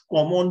most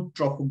common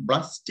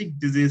trophoblastic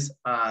disease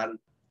are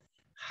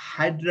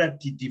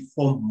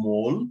hydratidifform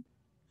mole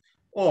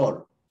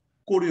or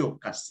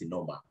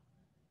choriocarcinoma.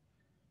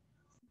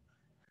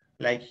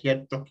 Like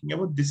here talking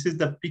about, this is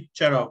the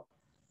picture of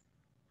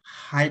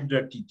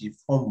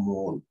hydratidifform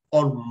mole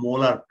or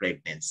molar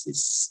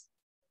pregnancies,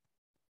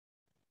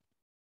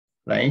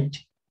 right?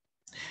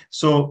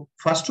 So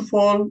first of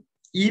all,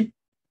 if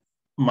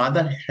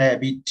mother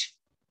have it,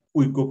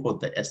 we go for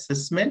the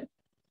assessment,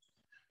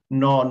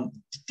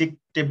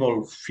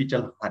 non-detectable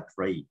fetal heart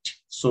rate.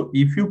 So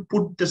if you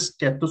put the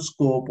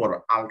stethoscope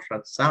or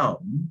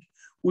ultrasound,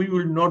 we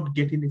will not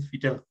get any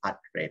fetal heart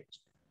rate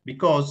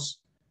because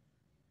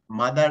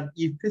mother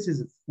fetus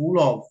is full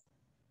of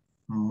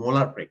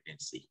molar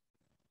pregnancy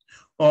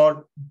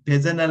or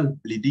vaginal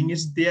bleeding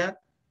is there,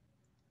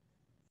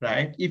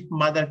 right? If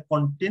mother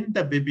contain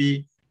the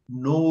baby,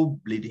 no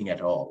bleeding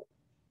at all.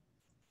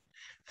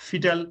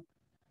 Fetal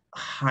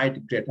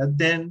height greater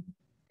than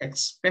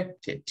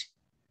expected.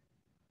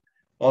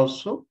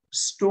 Also,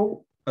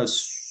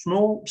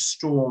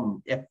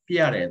 snowstorm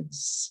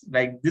appearance,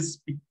 like this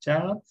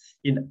picture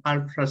in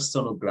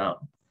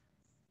ultrasonogram.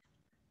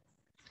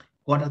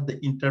 What are the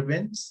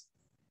interventions?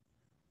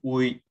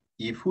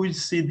 If we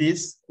see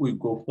this, we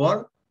go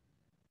for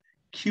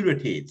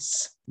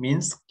curatives,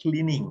 means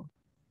cleaning.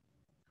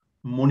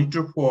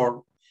 Monitor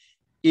for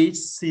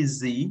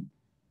HCG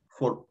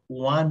for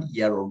 1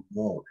 year or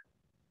more.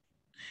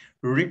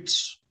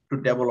 Risk to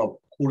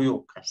develop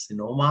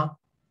choriocarcinoma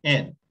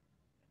and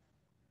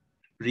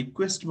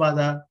request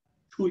mother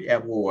to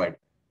avoid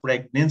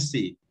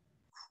pregnancy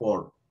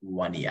for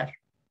 1 year.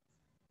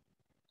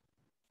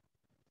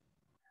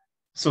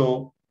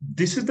 So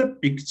this is the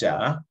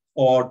picture,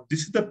 or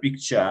this is the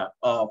picture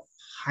of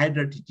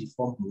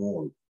hydratidifform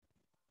mole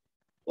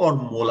or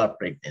molar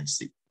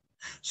pregnancy.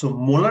 So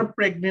molar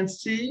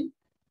pregnancy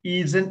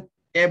is an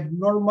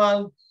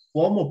abnormal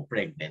form of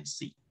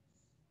pregnancy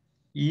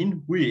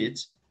in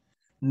which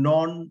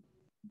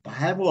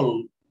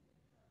non-viable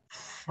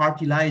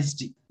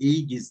fertilized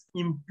egg is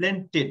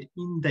implanted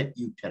in the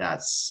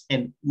uterus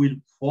and will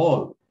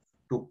fall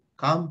to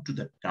come to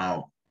the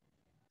term.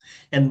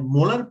 And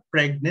molar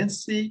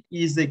pregnancy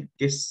is a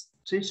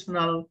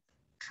gestational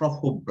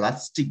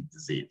trophoblastic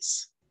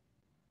disease,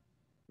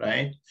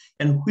 right?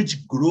 And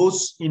which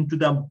grows into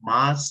the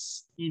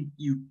mass in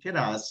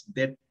uterus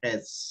that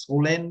has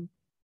swollen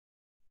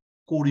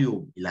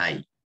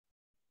choriovilli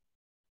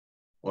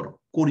or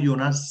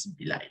chorionas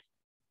villi.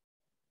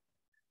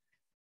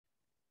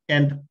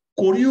 And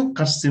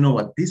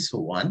choriocarcinoma, this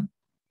one,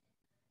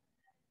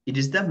 it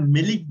is the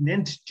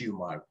malignant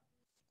tumor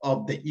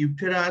of the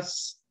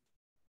uterus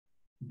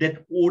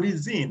that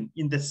origin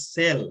in the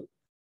cell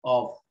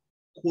of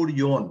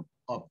chorion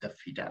of the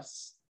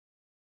fetus.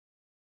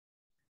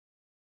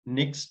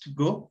 Next,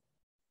 go.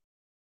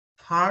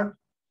 Third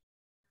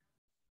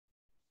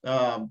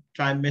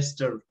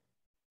trimester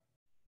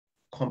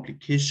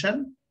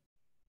complication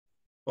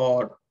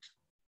or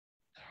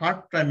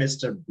third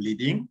trimester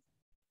bleeding.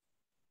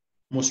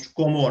 Most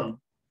common,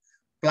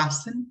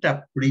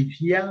 placenta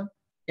previa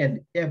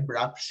and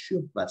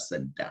abruptio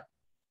placenta.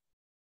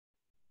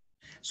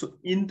 So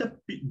in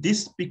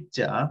this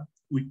picture,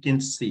 we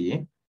can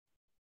see,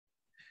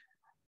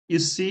 you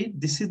see,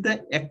 this is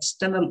the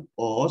external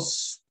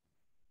os,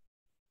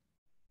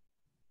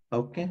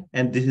 okay?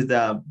 And this is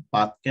the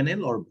birth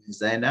canal or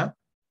vagina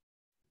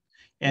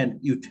and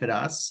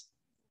uterus,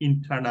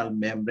 internal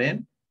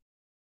membrane.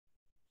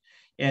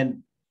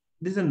 And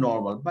this is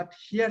normal, but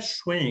here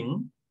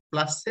showing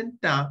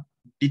placenta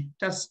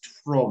detached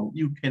from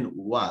uterine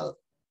wall.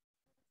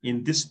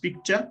 In this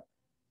picture,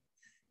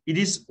 it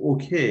is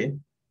okay,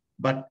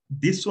 but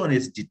this one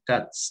is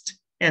detached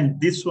and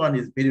this one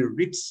is very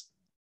risk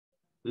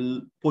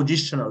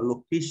position or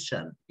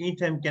location.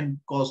 Anytime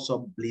can cause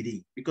of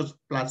bleeding because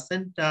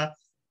placenta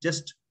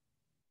just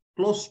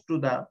close to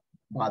the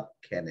birth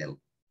canal.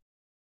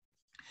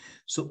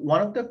 So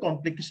one of the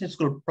complications is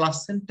called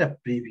placenta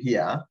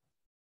previa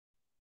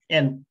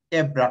and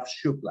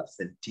abruptio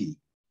placentae.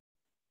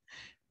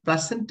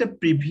 Placenta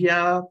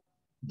previa,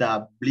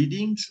 the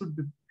bleeding should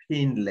be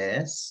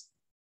painless,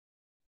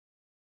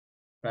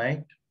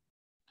 right?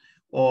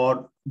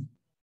 Or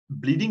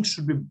bleeding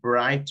should be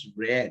bright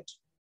red.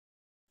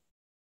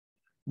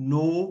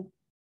 No,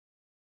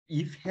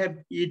 if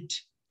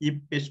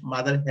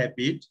mother have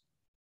it,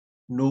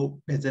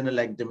 no vaginal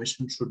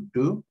examination should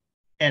do,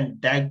 and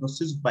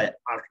diagnosis by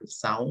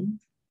ultrasound.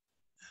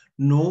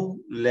 No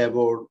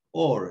labor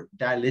or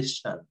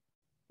dilation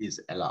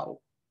is allowed.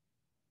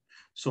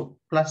 So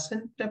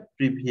placenta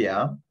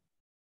previa,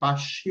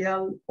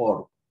 partial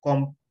or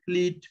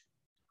complete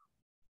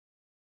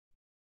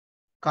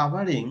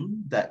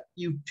covering the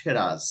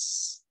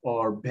uterus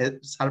or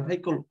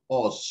cervical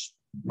os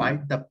by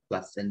the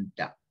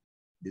placenta.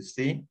 You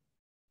see?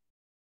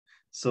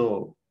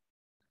 So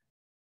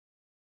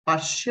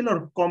partial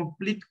or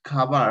complete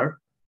cover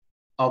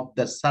of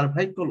the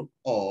cervical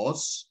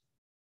os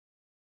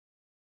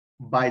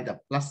by the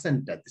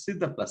placenta. This is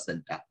the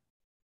placenta.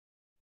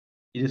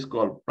 It is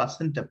called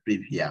placenta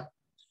previa.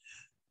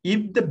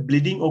 If the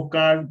bleeding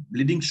occurs,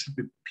 bleeding should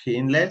be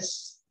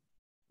painless.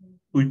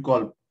 We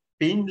call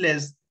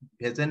painless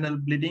vaginal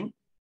bleeding.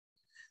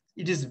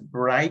 It is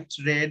bright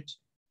red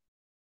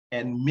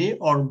and may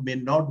or may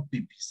not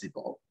be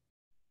visible.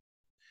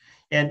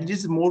 And it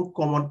is more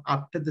common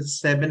after the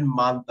 7th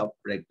month of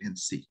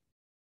pregnancy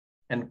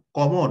and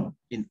common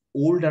in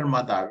older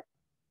mother,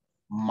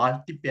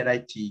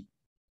 multiparity,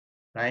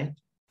 right?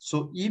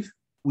 So if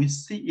we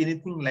see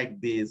anything like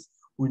this,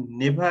 we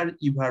never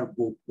ever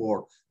go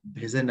for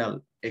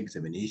vaginal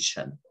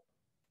examination.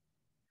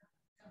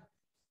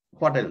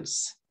 What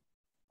else?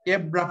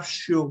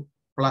 Abruptio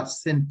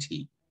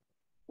placentae,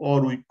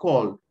 or we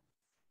call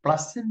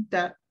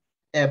placenta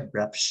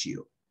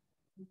abruptio.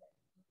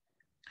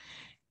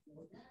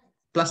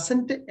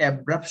 Placenta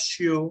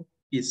abruptio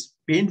is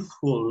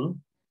painful,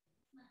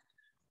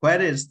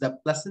 whereas the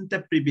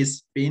placenta previa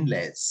is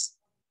painless.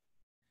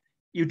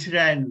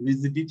 Uterine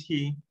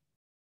rigidity,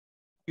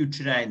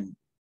 uterine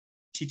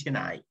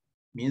tetani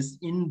means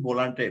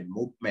involuntary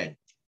movement.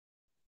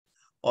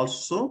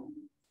 Also,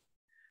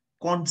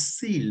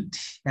 concealed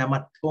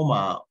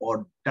hematoma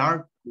or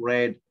dark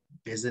red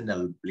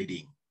vaginal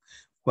bleeding,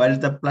 whereas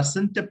the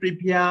placenta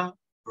previa,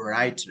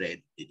 bright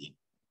red bleeding.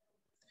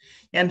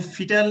 And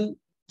fetal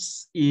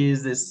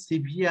is a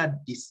severe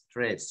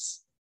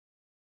distress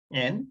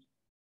and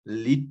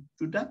lead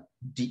to the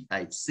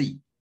DIC.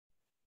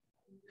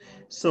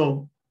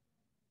 So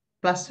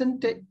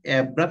placenta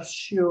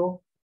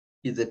abruptio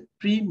is a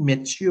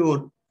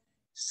premature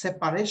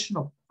separation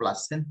of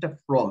placenta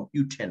from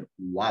uterine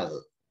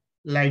wall,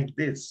 like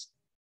this.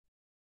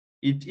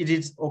 It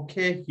is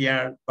okay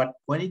here, but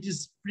when it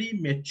is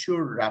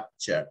premature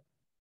rupture,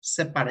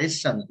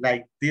 separation,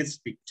 like this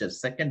picture,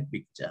 second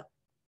picture,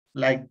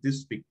 like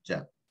this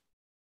picture,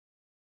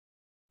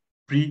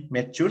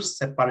 premature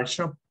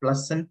separation of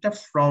placenta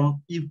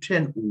from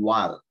uterine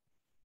wall.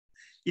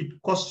 It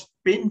causes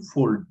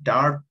painful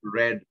dark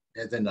red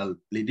vaginal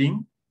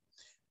bleeding,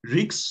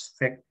 risk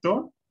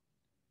factor,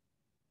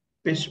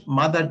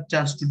 mother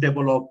chance to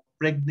develop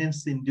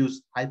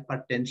pregnancy-induced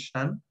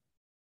hypertension,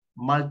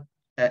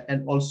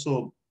 and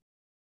also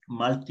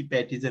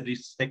multipet is a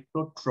risk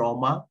factor,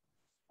 trauma,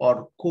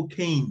 or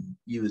cocaine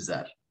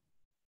user.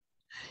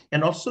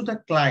 And also the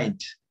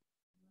client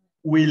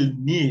will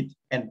need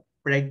a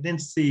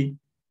pregnancy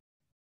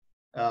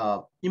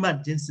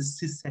emergency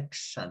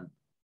C-section,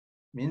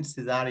 means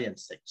cesarean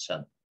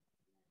section.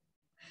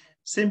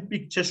 Same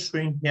picture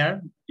showing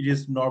here, it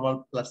is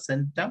normal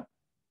placenta,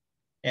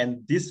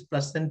 and this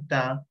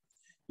placenta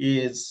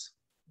is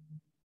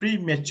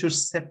premature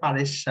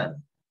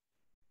separation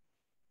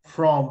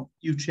from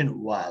uterine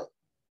wall.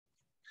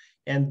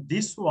 And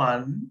this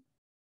one,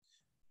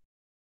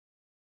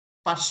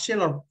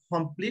 partial or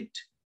complete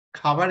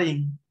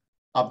covering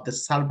of the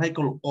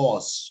cervical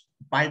os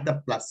by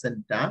the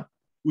placenta,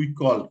 we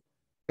call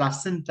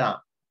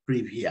placenta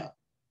previa.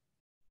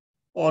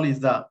 All is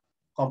the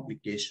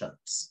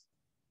complications.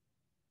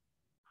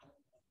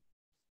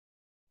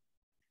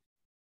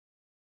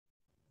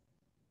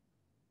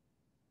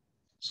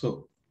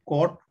 So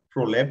cord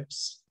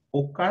prolapse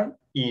occur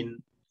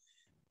in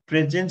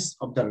presence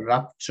of the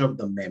rupture of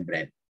the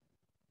membrane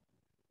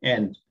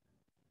and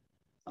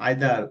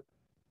either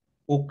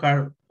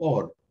occur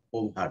or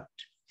overt.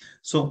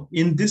 So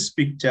in this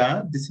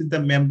picture, this is the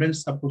membrane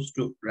supposed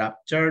to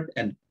ruptured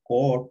and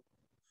cord,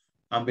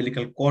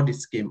 umbilical cord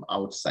is came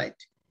outside.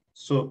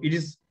 So it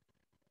is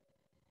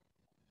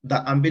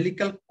the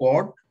umbilical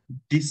cord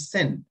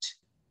descent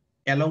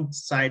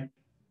alongside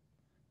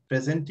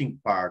presenting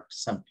part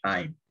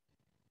sometime,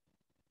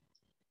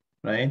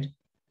 right?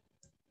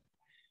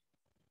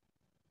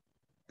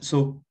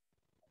 So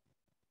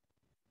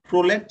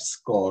prolapse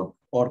cord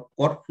or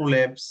cord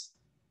prolapse,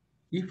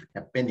 if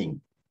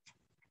happening,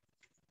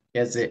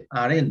 as a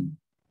RN,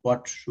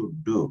 what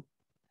should do?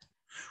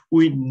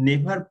 We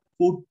never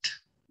put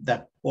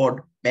the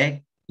cord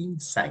back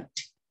inside.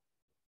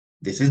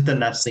 This is the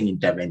nursing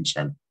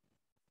intervention.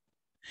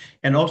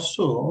 And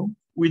also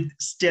with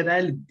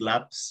sterile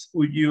gloves,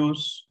 we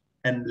use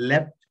and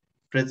left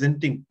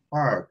presenting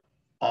part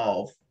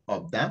of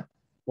the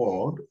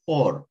cord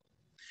or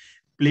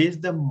place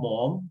the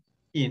mom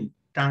in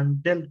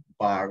tandem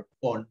bar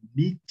or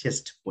knee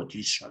chest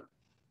position.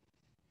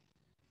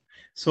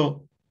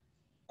 So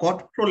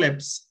cord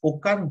prolapse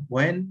occur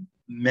when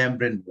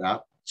membrane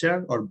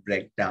rupture or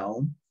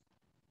breakdown.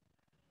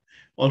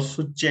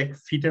 Also check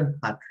fetal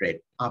heart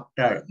rate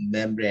after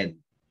membrane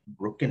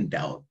broken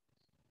down.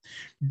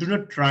 Do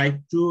not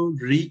try to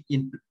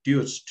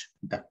reintroduce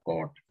the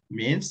cord,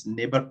 means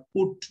never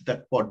put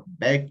the cord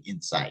back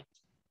inside.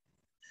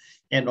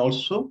 And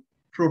also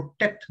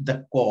protect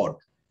the cord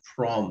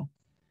from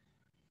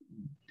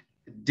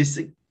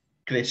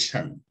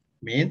desecration,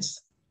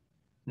 means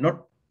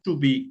not to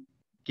be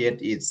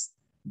get is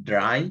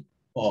dry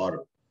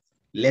or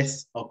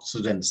less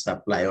oxygen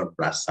supply or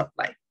blood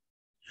supply.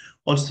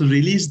 Also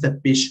release the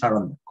pressure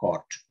on the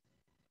cord,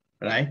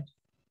 right?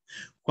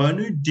 When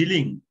we're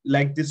dealing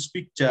like this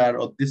picture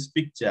or this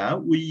picture,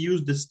 we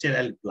use the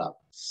sterile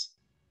gloves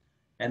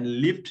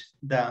and lift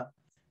the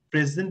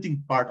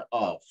presenting part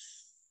of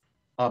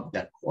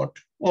the cord,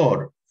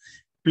 or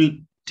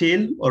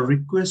tell or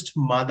request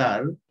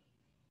mother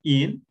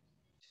in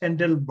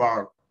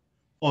handlebar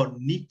or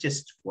knee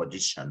chest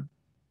position.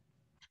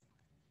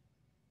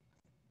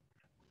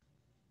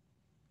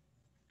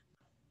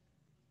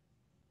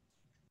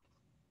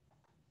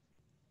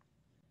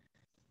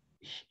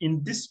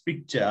 In this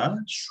picture,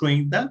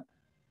 showing the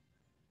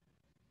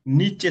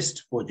knee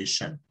chest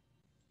position,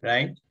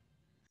 right?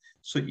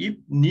 So if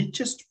knee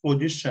chest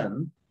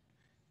position,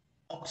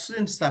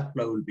 oxygen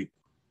supply will be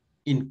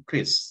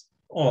increased,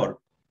 or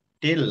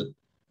tell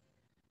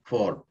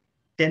for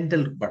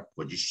handlebar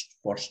position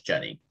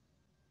posturing,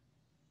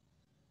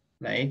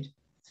 right?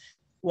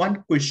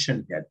 One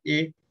question here,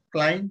 a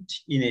client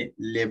in a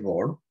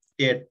labor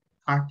at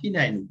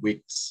 39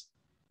 weeks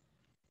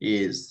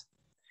is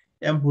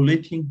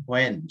ambulating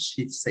when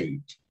she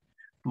said,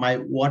 my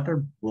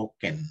water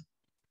broken.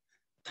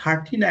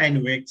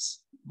 39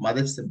 weeks,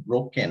 mother said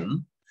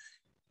broken,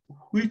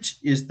 which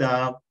is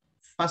the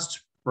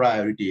first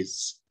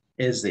priorities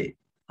as a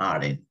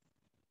RN.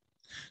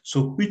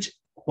 So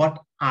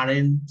what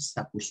RN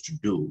supposed to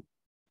do?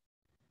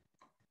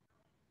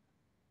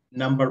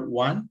 Number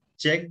one,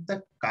 check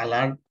the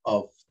color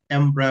of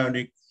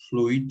embryonic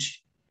fluid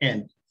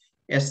and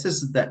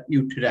assess the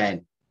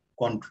uterine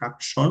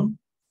contraction.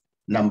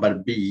 Number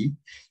B,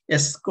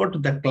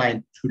 escort the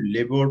client to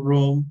labor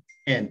room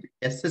and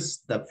assess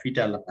the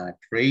fetal heart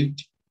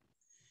rate.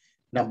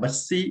 Number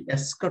C,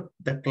 escort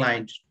the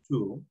client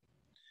to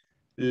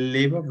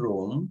labor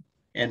room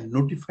and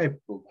notify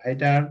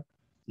provider.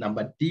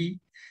 Number D,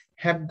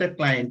 have the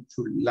client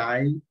to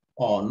lie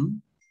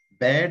on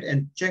bed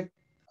and check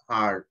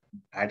her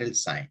vital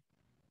sign.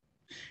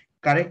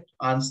 Correct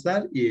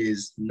answer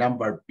is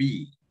number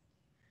B.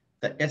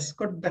 The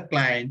escort the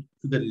client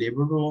to the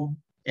labor room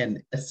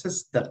and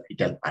assess the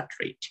fetal heart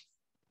rate.